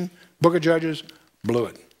generation, book of Judges, blew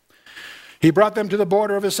it. He brought them to the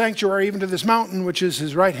border of his sanctuary, even to this mountain, which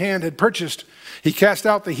his right hand had purchased. He cast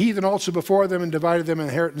out the heathen also before them, and divided them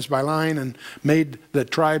inheritance by line, and made the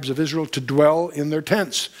tribes of Israel to dwell in their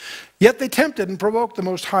tents. Yet they tempted and provoked the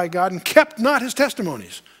Most High God, and kept not his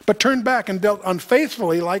testimonies, but turned back and dealt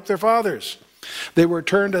unfaithfully like their fathers. They were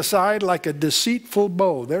turned aside like a deceitful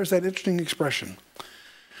bow. There's that interesting expression.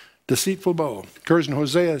 Deceitful bow. Occurs in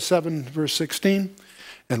Hosea 7, verse 16,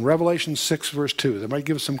 and Revelation 6, verse 2. That might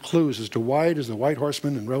give us some clues as to why does the white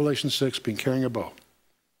horseman in Revelation 6 been carrying a bow.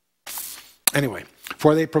 Anyway,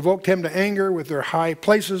 for they provoked him to anger with their high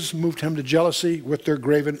places, moved him to jealousy with their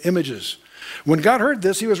graven images. When God heard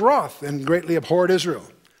this, he was wroth, and greatly abhorred Israel.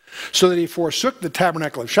 So that he forsook the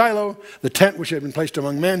tabernacle of Shiloh, the tent which had been placed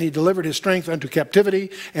among men. He delivered his strength unto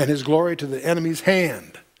captivity, and his glory to the enemy's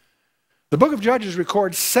hand. The book of Judges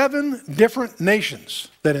records 7 different nations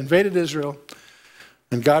that invaded Israel,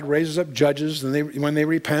 and God raises up judges when they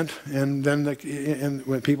repent, and then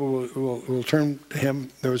when people will turn to him.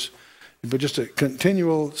 There was just a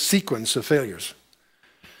continual sequence of failures.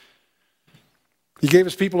 He gave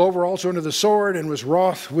his people over also unto the sword, and was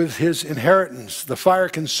wroth with his inheritance. The fire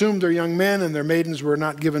consumed their young men, and their maidens were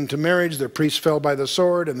not given to marriage. Their priests fell by the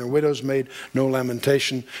sword, and their widows made no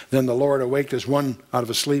lamentation. Then the Lord awaked as one out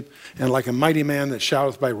of a sleep, and like a mighty man that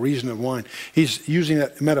shouteth by reason of wine. He's using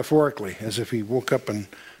that metaphorically, as if he woke up and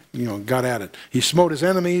got at it. He smote his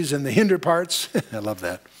enemies in the hinder parts. I love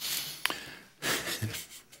that.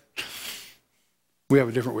 We have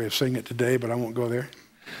a different way of saying it today, but I won't go there.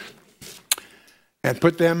 And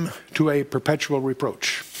put them to a perpetual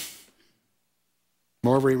reproach.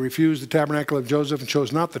 Moreover, he refused the tabernacle of Joseph, and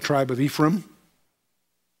chose not the tribe of Ephraim.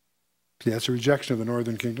 See, that's a rejection of the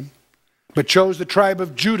northern kingdom. But chose the tribe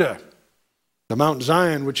of Judah, the Mount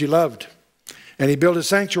Zion, which he loved. And he built a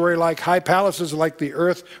sanctuary like high palaces, like the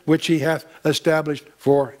earth which he hath established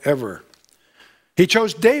forever. He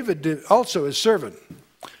chose David also his servant,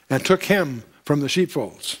 and took him from the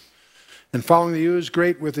sheepfolds. And following the ewes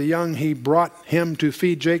great with the young, he brought him to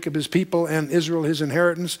feed Jacob his people, and Israel his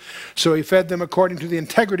inheritance. So he fed them according to the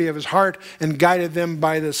integrity of his heart, and guided them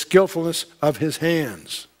by the skillfulness of his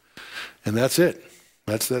hands. And that's it.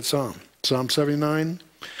 That's that psalm. Psalm 79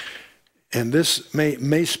 And this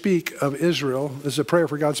may speak of Israel. This is a prayer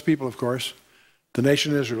for God's people, of course, the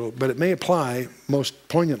nation Israel, but it may apply most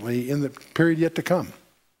poignantly in the period yet to come.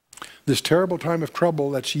 This terrible time of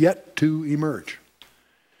trouble that's yet to emerge.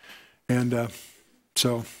 And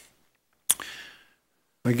so,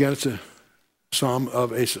 again, it's a psalm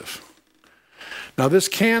of Asaph. Now, this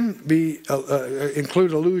can be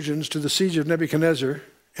include allusions to the siege of Nebuchadnezzar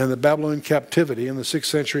and the Babylonian captivity in the 6th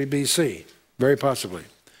century BC, very possibly.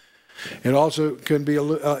 It also can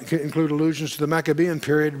include allusions to the Maccabean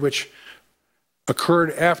period, which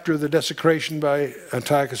occurred after the desecration by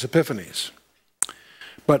Antiochus Epiphanes.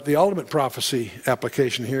 But the ultimate prophecy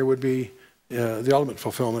application here would be, the ultimate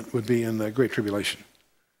fulfillment would be in the Great Tribulation.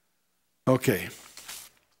 Okay.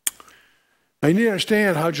 Now you need to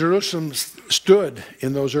understand how Jerusalem stood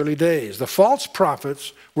in those early days. The false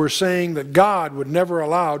prophets were saying that God would never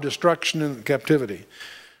allow destruction and captivity.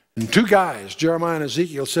 And two guys, Jeremiah and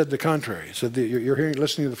Ezekiel, said the contrary. Said, you're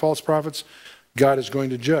listening to the false prophets, God is going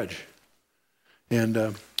to judge.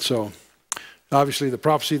 And so, obviously, the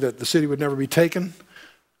prophecy that the city would never be taken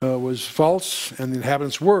was false, and the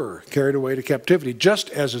inhabitants were carried away to captivity, just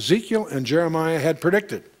as Ezekiel and Jeremiah had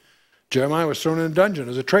predicted. Jeremiah was thrown in a dungeon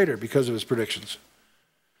as a traitor because of his predictions.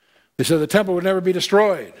 They said the temple would never be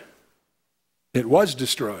destroyed. It was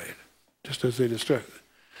destroyed, just as they destroyed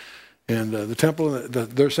it. And the temple,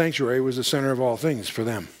 their sanctuary, was the center of all things for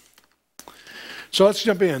them. So let's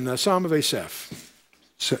jump in. Psalm of Asaph,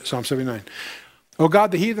 Psalm 79. O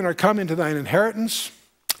God, the heathen are come into thine inheritance,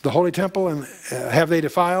 the holy temple, and have they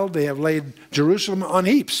defiled? They have laid Jerusalem on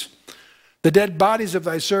heaps. The dead bodies of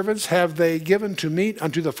thy servants have they given to meat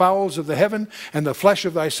unto the fowls of the heaven, and the flesh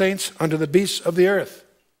of thy saints unto the beasts of the earth.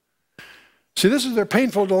 See, this is their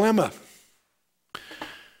painful dilemma.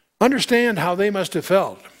 Understand how they must have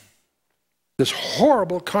felt. This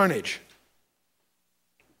horrible carnage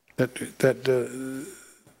that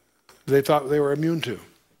they thought they were immune to.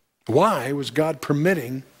 Why was God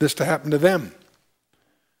permitting this to happen to them?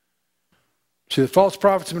 See, the false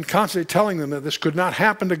prophets have been constantly telling them that this could not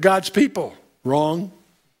happen to God's people. Wrong.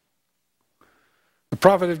 The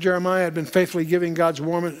prophet of Jeremiah had been faithfully giving God's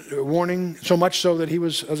warning, so much so that he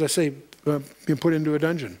was, as I say, being put into a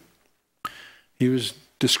dungeon. He was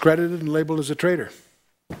discredited and labeled as a traitor.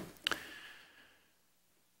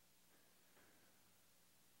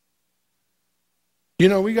 You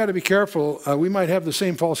know, we got to be careful. We might have the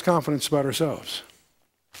same false confidence about ourselves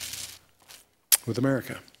with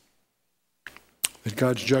America. That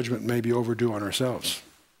God's judgment may be overdue on ourselves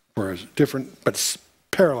for a different but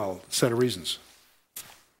parallel set of reasons.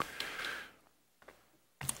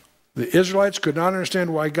 The Israelites could not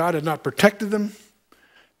understand why God had not protected them,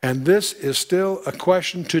 and this is still a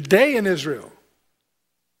question today in Israel.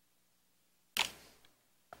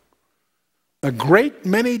 A great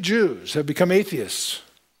many Jews have become atheists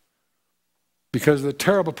because of the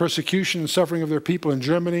terrible persecution and suffering of their people in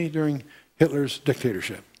Germany during Hitler's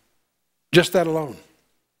dictatorship. Just that alone.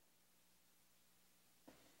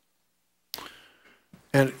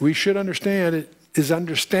 And we should understand it is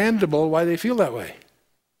understandable why they feel that way.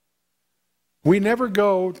 We never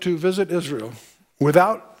go to visit Israel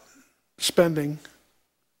without spending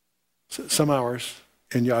some hours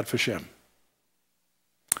in Yad Vashem.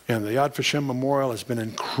 And the Yad Vashem Memorial has been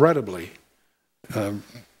incredibly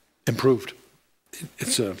improved.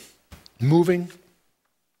 It's a moving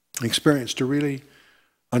experience to really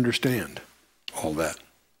understand all that.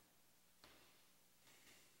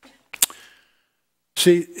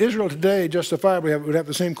 See, Israel today justifiably would have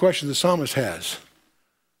the same question the psalmist has.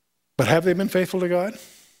 But have they been faithful to God?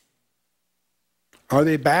 Are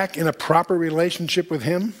they back in a proper relationship with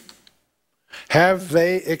Him? Have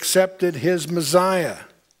they accepted His Messiah?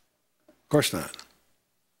 Of course not.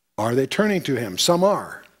 Are they turning to Him? Some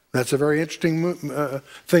are. That's a very interesting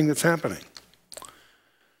thing that's happening.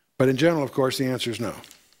 But in general, of course, the answer is no.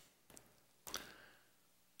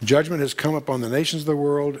 Judgment has come upon the nations of the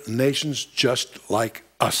world, nations just like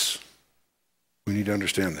us. We need to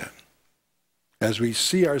understand that. As we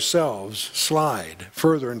see ourselves slide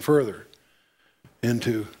further and further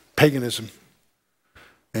into paganism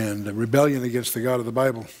and rebellion against the God of the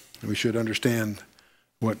Bible, we should understand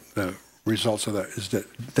what the results of that is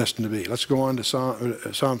destined to be. Let's go on to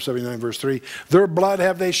Psalm 79, verse 3. Their blood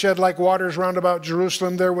have they shed like waters round about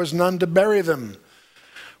Jerusalem. There was none to bury them.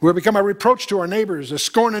 We have become a reproach to our neighbors, a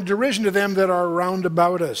scorn and derision to them that are round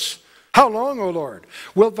about us. How long, O Lord?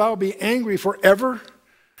 Wilt thou be angry forever?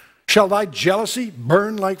 Shall thy jealousy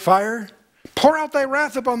burn like fire? Pour out thy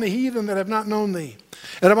wrath upon the heathen that have not known thee,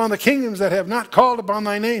 and upon the kingdoms that have not called upon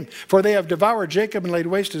thy name. For they have devoured Jacob and laid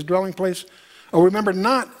waste his dwelling place. O remember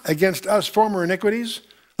not against us former iniquities.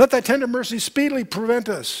 Let thy tender mercy speedily prevent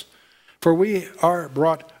us, for we are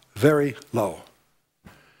brought very low.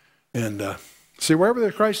 And see, wherever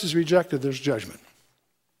the Christ is rejected, there's judgment.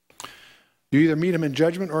 You either meet him in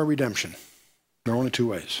judgment or redemption. There are only two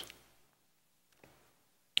ways.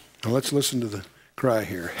 Now let's listen to the cry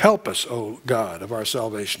here. Help us, O God of our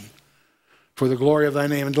salvation, for the glory of thy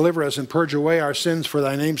name, and deliver us and purge away our sins for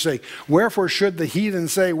thy name's sake. Wherefore should the heathen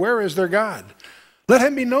say, where is their God? Let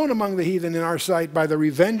him be known among the heathen in our sight by the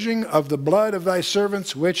revenging of the blood of thy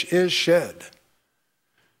servants which is shed.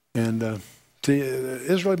 And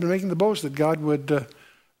Israel had been making the boast that God would,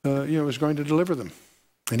 was going to deliver them.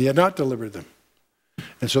 And he had not delivered them.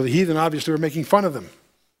 And so the heathen obviously were making fun of them.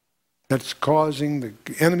 That's causing the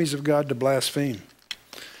enemies of God to blaspheme.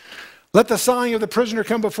 Let the sighing of the prisoner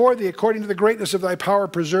come before thee. According to the greatness of thy power,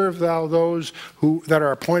 preserve thou those that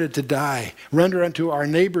are appointed to die. Render unto our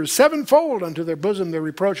neighbors sevenfold unto their bosom the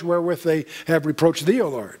reproach wherewith they have reproached thee, O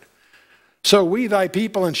Lord. So we, thy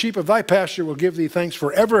people and sheep of thy pasture, will give thee thanks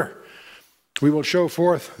forever. We will show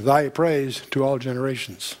forth thy praise to all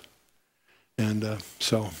generations. And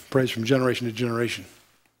so, praise from generation to generation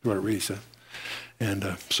is what it really says.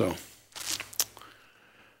 And so,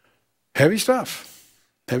 heavy stuff.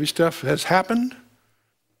 Heavy stuff has happened.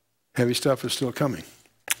 Heavy stuff is still coming.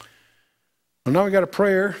 Well, now we got a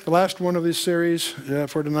prayer, the last one of this series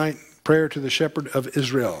for tonight, prayer to the shepherd of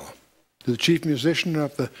Israel, to the chief musician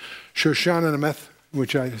of the Shoshananameth,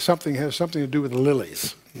 which has something to do with the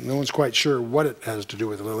lilies. No one's quite sure what it has to do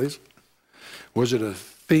with the lilies. Was it a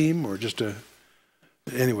theme or just a...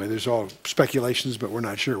 Anyway, there's all speculations, but we're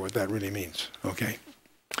not sure what that really means, okay?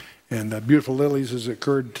 And beautiful lilies has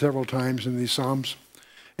occurred several times in these Psalms,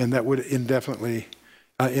 and that would indefinitely,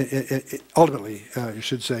 ultimately, you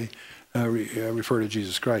should say, refer to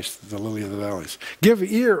Jesus Christ, the lily of the valleys. Give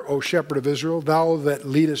ear, O shepherd of Israel, thou that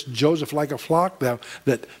leadest Joseph like a flock, thou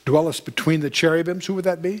that dwellest between the cherubims. Who would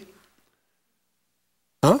that be?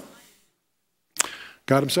 Huh?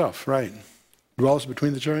 God himself, right. Dwellest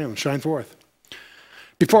between the cherubims. Shine forth.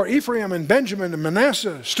 Before Ephraim and Benjamin and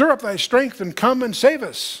Manasseh, stir up thy strength and come and save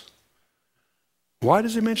us. Why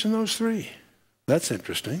does he mention those three? That's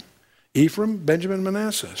interesting. Ephraim, Benjamin,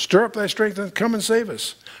 Manasseh. Stir up thy strength and come and save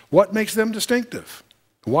us. What makes them distinctive?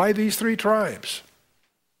 Why these three tribes?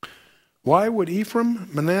 Why would Ephraim,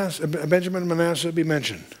 Benjamin, and Manasseh be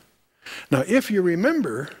mentioned? Now, if you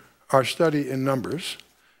remember our study in Numbers,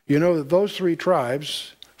 you know that those three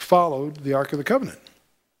tribes followed the Ark of the Covenant.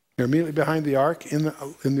 They're immediately behind the ark in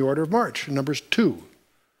the order of march, Numbers 2,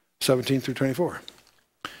 17 through 24.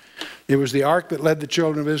 It was the ark that led the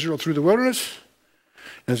children of Israel through the wilderness.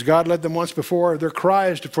 As God led them once before, their cry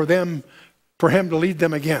is for him to lead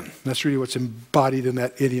them again. That's really what's embodied in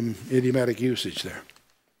that idiomatic usage there.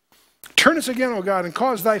 Turn us again, O God, and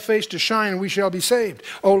cause thy face to shine, and we shall be saved.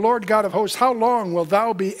 O Lord God of hosts, how long wilt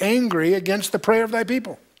thou be angry against the prayer of thy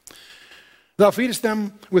people? Thou feedest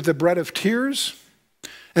them with the bread of tears,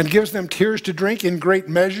 and gives them tears to drink in great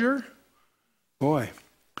measure. Boy.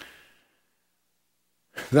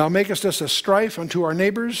 Thou makest us a strife unto our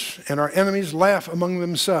neighbors, and our enemies laugh among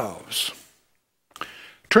themselves.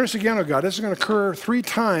 Turn us again, O God. This is going to occur 3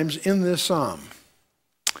 times in this psalm.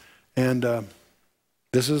 And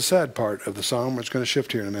this is a sad part of the psalm. It's going to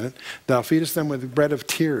shift here in a minute. Thou feedest them with the bread of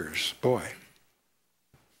tears. Boy.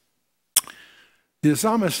 The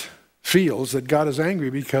psalmist feels that God is angry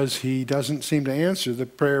because he doesn't seem to answer the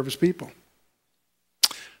prayer of his people.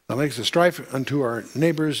 Thou makest a strife unto our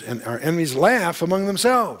neighbors, and our enemies laugh among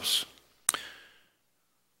themselves.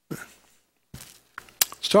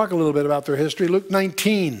 Let's talk a little bit about their history. Luke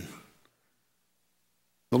 19.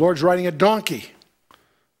 The Lord's riding a donkey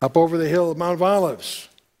up over the hill of Mount of Olives.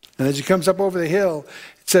 And as he comes up over the hill,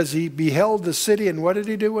 it says he beheld the city, and what did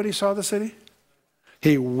he do when he saw the city?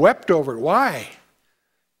 He wept over it. Why?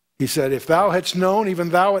 He said, if thou hadst known, even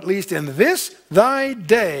thou at least in this thy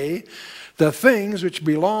day, the things which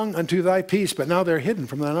belong unto thy peace, but now they're hidden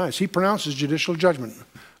from thine eyes. He pronounces judicial judgment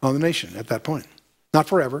on the nation at that point. Not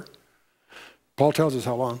forever. Paul tells us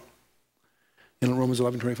how long in Romans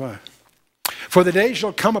 11:25. For the day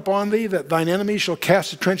shall come upon thee that thine enemies shall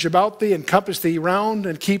cast a trench about thee, and compass thee round,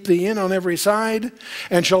 and keep thee in on every side,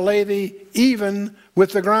 and shall lay thee even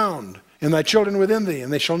with the ground, and thy children within thee,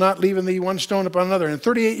 and they shall not leave in thee one stone upon another. And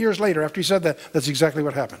 38 years later, after he said that, that's exactly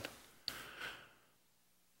what happened.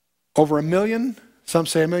 Over 1 million, some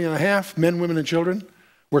say 1.5 million, men, women, and children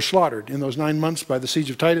were slaughtered in those 9 months by the siege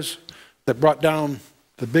of Titus that brought down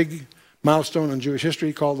the big milestone in Jewish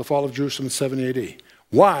history called the fall of Jerusalem in 70 AD.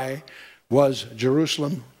 Why was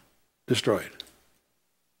Jerusalem destroyed?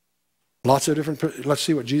 Lots of different, let's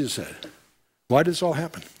see what Jesus said. Why did this all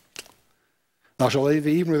happen? Thou shalt lay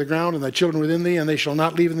thee even with the ground, and thy children within thee, and they shall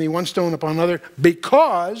not leave in thee one stone upon another,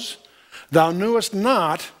 because thou knewest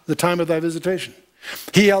not the time of thy visitation.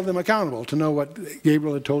 He held them accountable to know what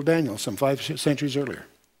Gabriel had told Daniel some 5 centuries earlier.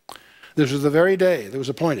 This was the very day that was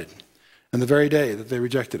appointed, and the very day that they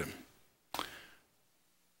rejected him.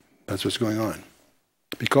 That's what's going on.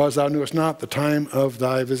 Because thou knewest not the time of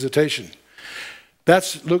thy visitation.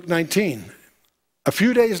 That's Luke 19. A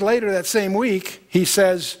few days later that same week, he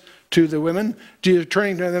says to the women, Jesus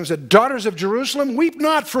turning to them said, Daughters of Jerusalem, weep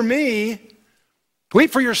not for me,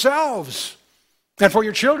 weep for yourselves and for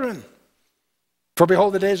your children. For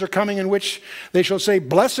behold, the days are coming in which they shall say,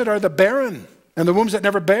 Blessed are the barren, and the wombs that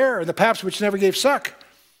never bare, and the paps which never gave suck.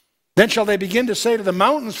 Then shall they begin to say to the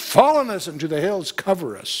mountains, Fall on us, and to the hills,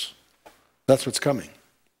 cover us. That's what's coming.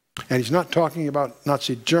 And he's not talking about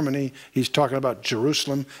Nazi Germany, he's talking about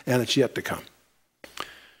Jerusalem, and it's yet to come.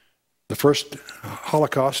 The first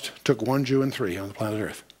Holocaust took 1 Jew and 3 on the planet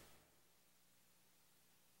Earth.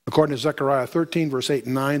 According to Zechariah 13, verse 8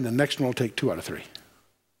 and 9, the next one will take 2 out of 3.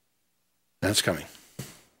 And it's coming.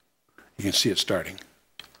 You can see it starting.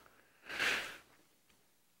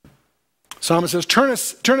 Psalmist says, Turn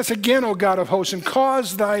us again, O God of hosts, and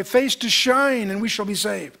cause thy face to shine, and we shall be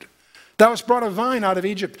saved. Thou hast brought a vine out of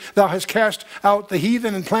Egypt. Thou hast cast out the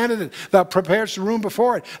heathen and planted it. Thou preparest a room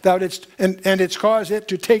before it. Thou didst, and didst cause it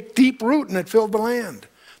to take deep root, and it filled the land.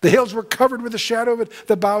 The hills were covered with the shadow of it.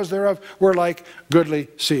 The boughs thereof were like goodly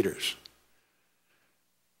cedars.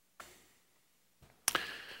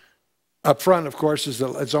 Up front, of course,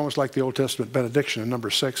 it's almost like the Old Testament benediction in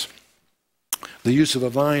number 6. The use of a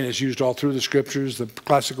vine is used all through the scriptures. The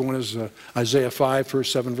classical one is Isaiah 5,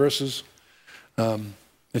 first 7 verses.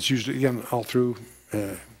 It's used, again, all through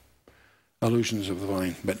allusions of the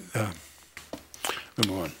vine. But we'll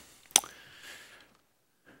move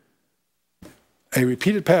on. A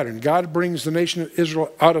repeated pattern. God brings the nation of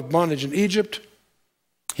Israel out of bondage in Egypt.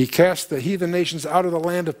 He cast the heathen nations out of the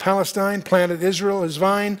land of Palestine, planted Israel, his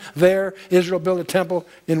vine. There, Israel built a temple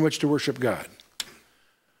in which to worship God.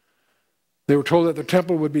 They were told that the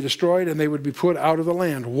temple would be destroyed and they would be put out of the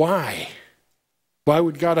land. Why? Why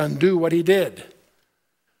would God undo what he did?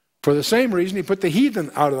 For the same reason he put the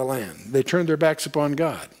heathen out of the land. They turned their backs upon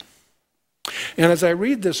God. And as I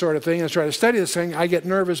read this sort of thing, and I try to study this thing, I get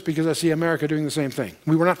nervous because I see America doing the same thing.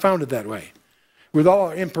 We were not founded that way. With all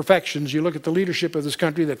our imperfections, you look at the leadership of this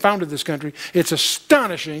country that founded this country, it's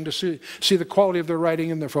astonishing to see the quality of their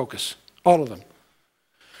writing and their focus. All of them.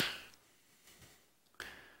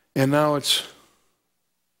 And now it's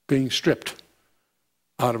being stripped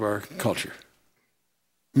out of our culture.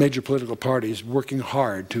 Major political parties working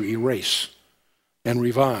hard to erase and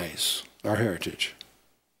revise our heritage.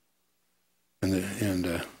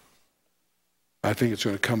 And I think it's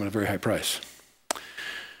going to come at a very high price.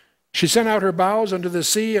 She sent out her boughs unto the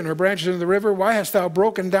sea and her branches into the river. Why hast thou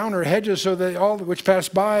broken down her hedges so that all which pass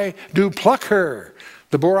by do pluck her?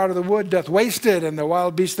 The boar out of the wood doth waste it, and the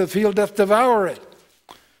wild beast of the field doth devour it.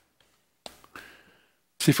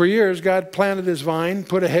 See, for years, God planted his vine,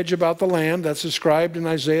 put a hedge about the land. That's described in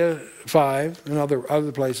Isaiah 5 and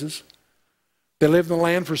other places. They lived in the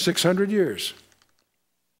land for 600 years.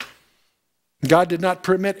 God did not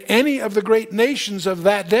permit any of the great nations of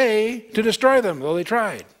that day to destroy them, though they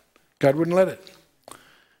tried. God wouldn't let it.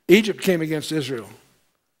 Egypt came against Israel.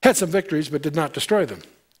 Had some victories, but did not destroy them.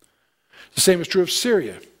 The same is true of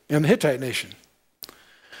Syria and the Hittite nation.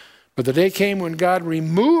 But the day came when God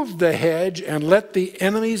removed the hedge and let the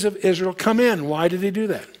enemies of Israel come in. Why did he do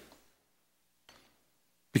that?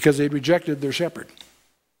 Because they rejected their shepherd.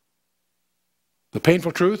 The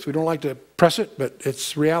painful truth, we don't like to press it, but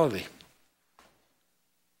it's reality.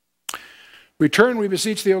 Return, we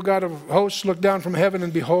beseech thee, O God of hosts, look down from heaven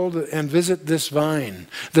and behold and visit this vine.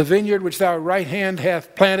 The vineyard which thy right hand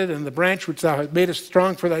hath planted and the branch which thou hast madest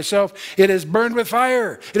strong for thyself, it is burned with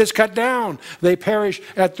fire, it is cut down. They perish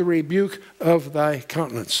at the rebuke of thy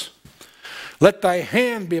countenance. Let thy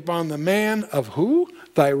hand be upon the man of who?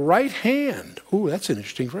 Thy right hand. Ooh, that's an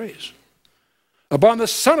interesting phrase. Upon the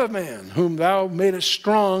Son of Man, whom thou madest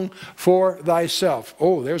strong for thyself.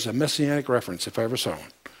 Oh, there's a messianic reference if I ever saw one.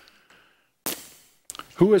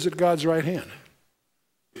 Who is at God's right hand?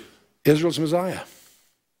 Israel's Messiah.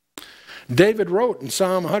 David wrote in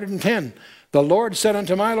Psalm 110, the Lord said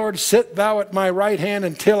unto my Lord, sit thou at my right hand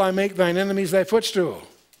until I make thine enemies thy footstool.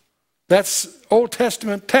 That's Old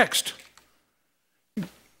Testament text.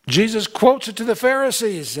 Jesus quotes it to the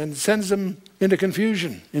Pharisees and sends them into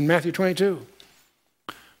confusion in Matthew 22.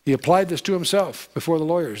 He applied this to himself before the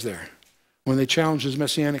lawyers there when they challenged his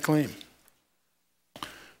messianic claim.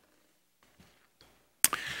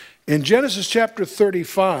 In Genesis chapter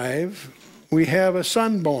 35, we have a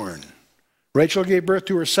son born. Rachel gave birth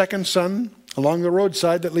to her second son along the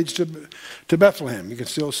roadside that leads to Bethlehem. You can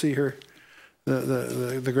still see her,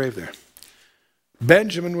 the grave there.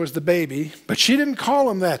 Benjamin was the baby, but she didn't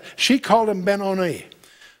call him that. She called him Ben-Oni.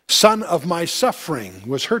 Son of my suffering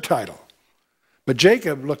was her title. But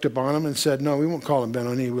Jacob looked upon him and said, no, we won't call him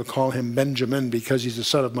Ben-Oni. We'll call him Benjamin because he's the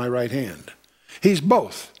son of my right hand. He's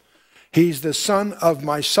both. He's the son of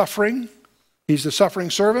my suffering. He's the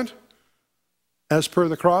suffering servant, as per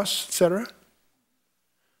the cross, etc.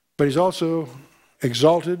 But he's also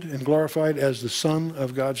exalted and glorified as the son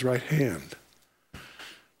of God's right hand.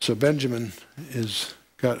 So Benjamin that's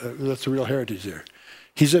the real heritage there.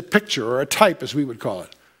 He's a picture or a type, as we would call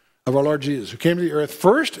it, of our Lord Jesus, who came to the earth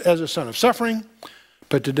first as a son of suffering,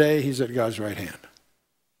 but today he's at God's right hand.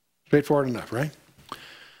 Straightforward enough, right?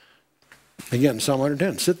 Again, Psalm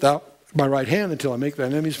 110, sit thou at my right hand until I make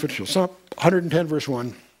thine enemies footstool. Psalm 110, verse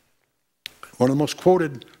 1, one of the most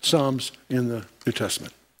quoted psalms in the New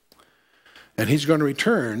Testament. And he's going to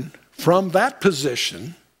return from that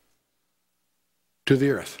position to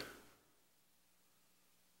the earth.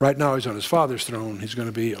 Right now he's on his Father's throne. He's going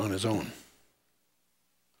to be on his own.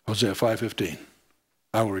 Hosea 5:15.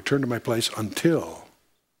 I will return to my place until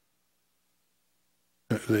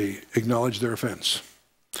they acknowledge their offense.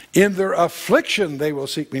 In their affliction they will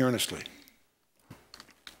seek me earnestly.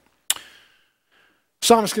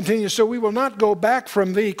 Psalmist continues, so we will not go back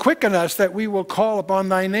from thee. Quicken us that we will call upon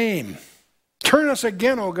thy name. Turn us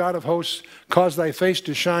again, O God of hosts. Cause thy face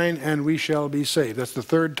to shine, and we shall be saved. That's the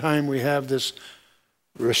third time we have this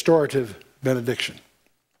restorative benediction.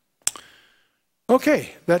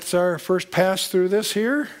 Okay, that's our first pass through this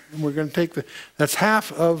here. And we're going to take that's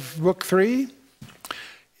half of book 3.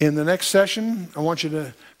 In the next session, I want you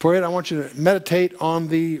to meditate on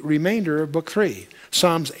the remainder of book 3,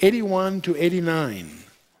 Psalms 81 to 89.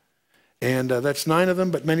 And that's 9 of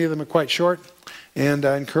them, but many of them are quite short. And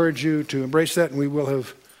I encourage you to embrace that, and we will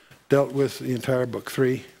have dealt with the entire book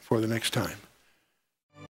 3 for the next time.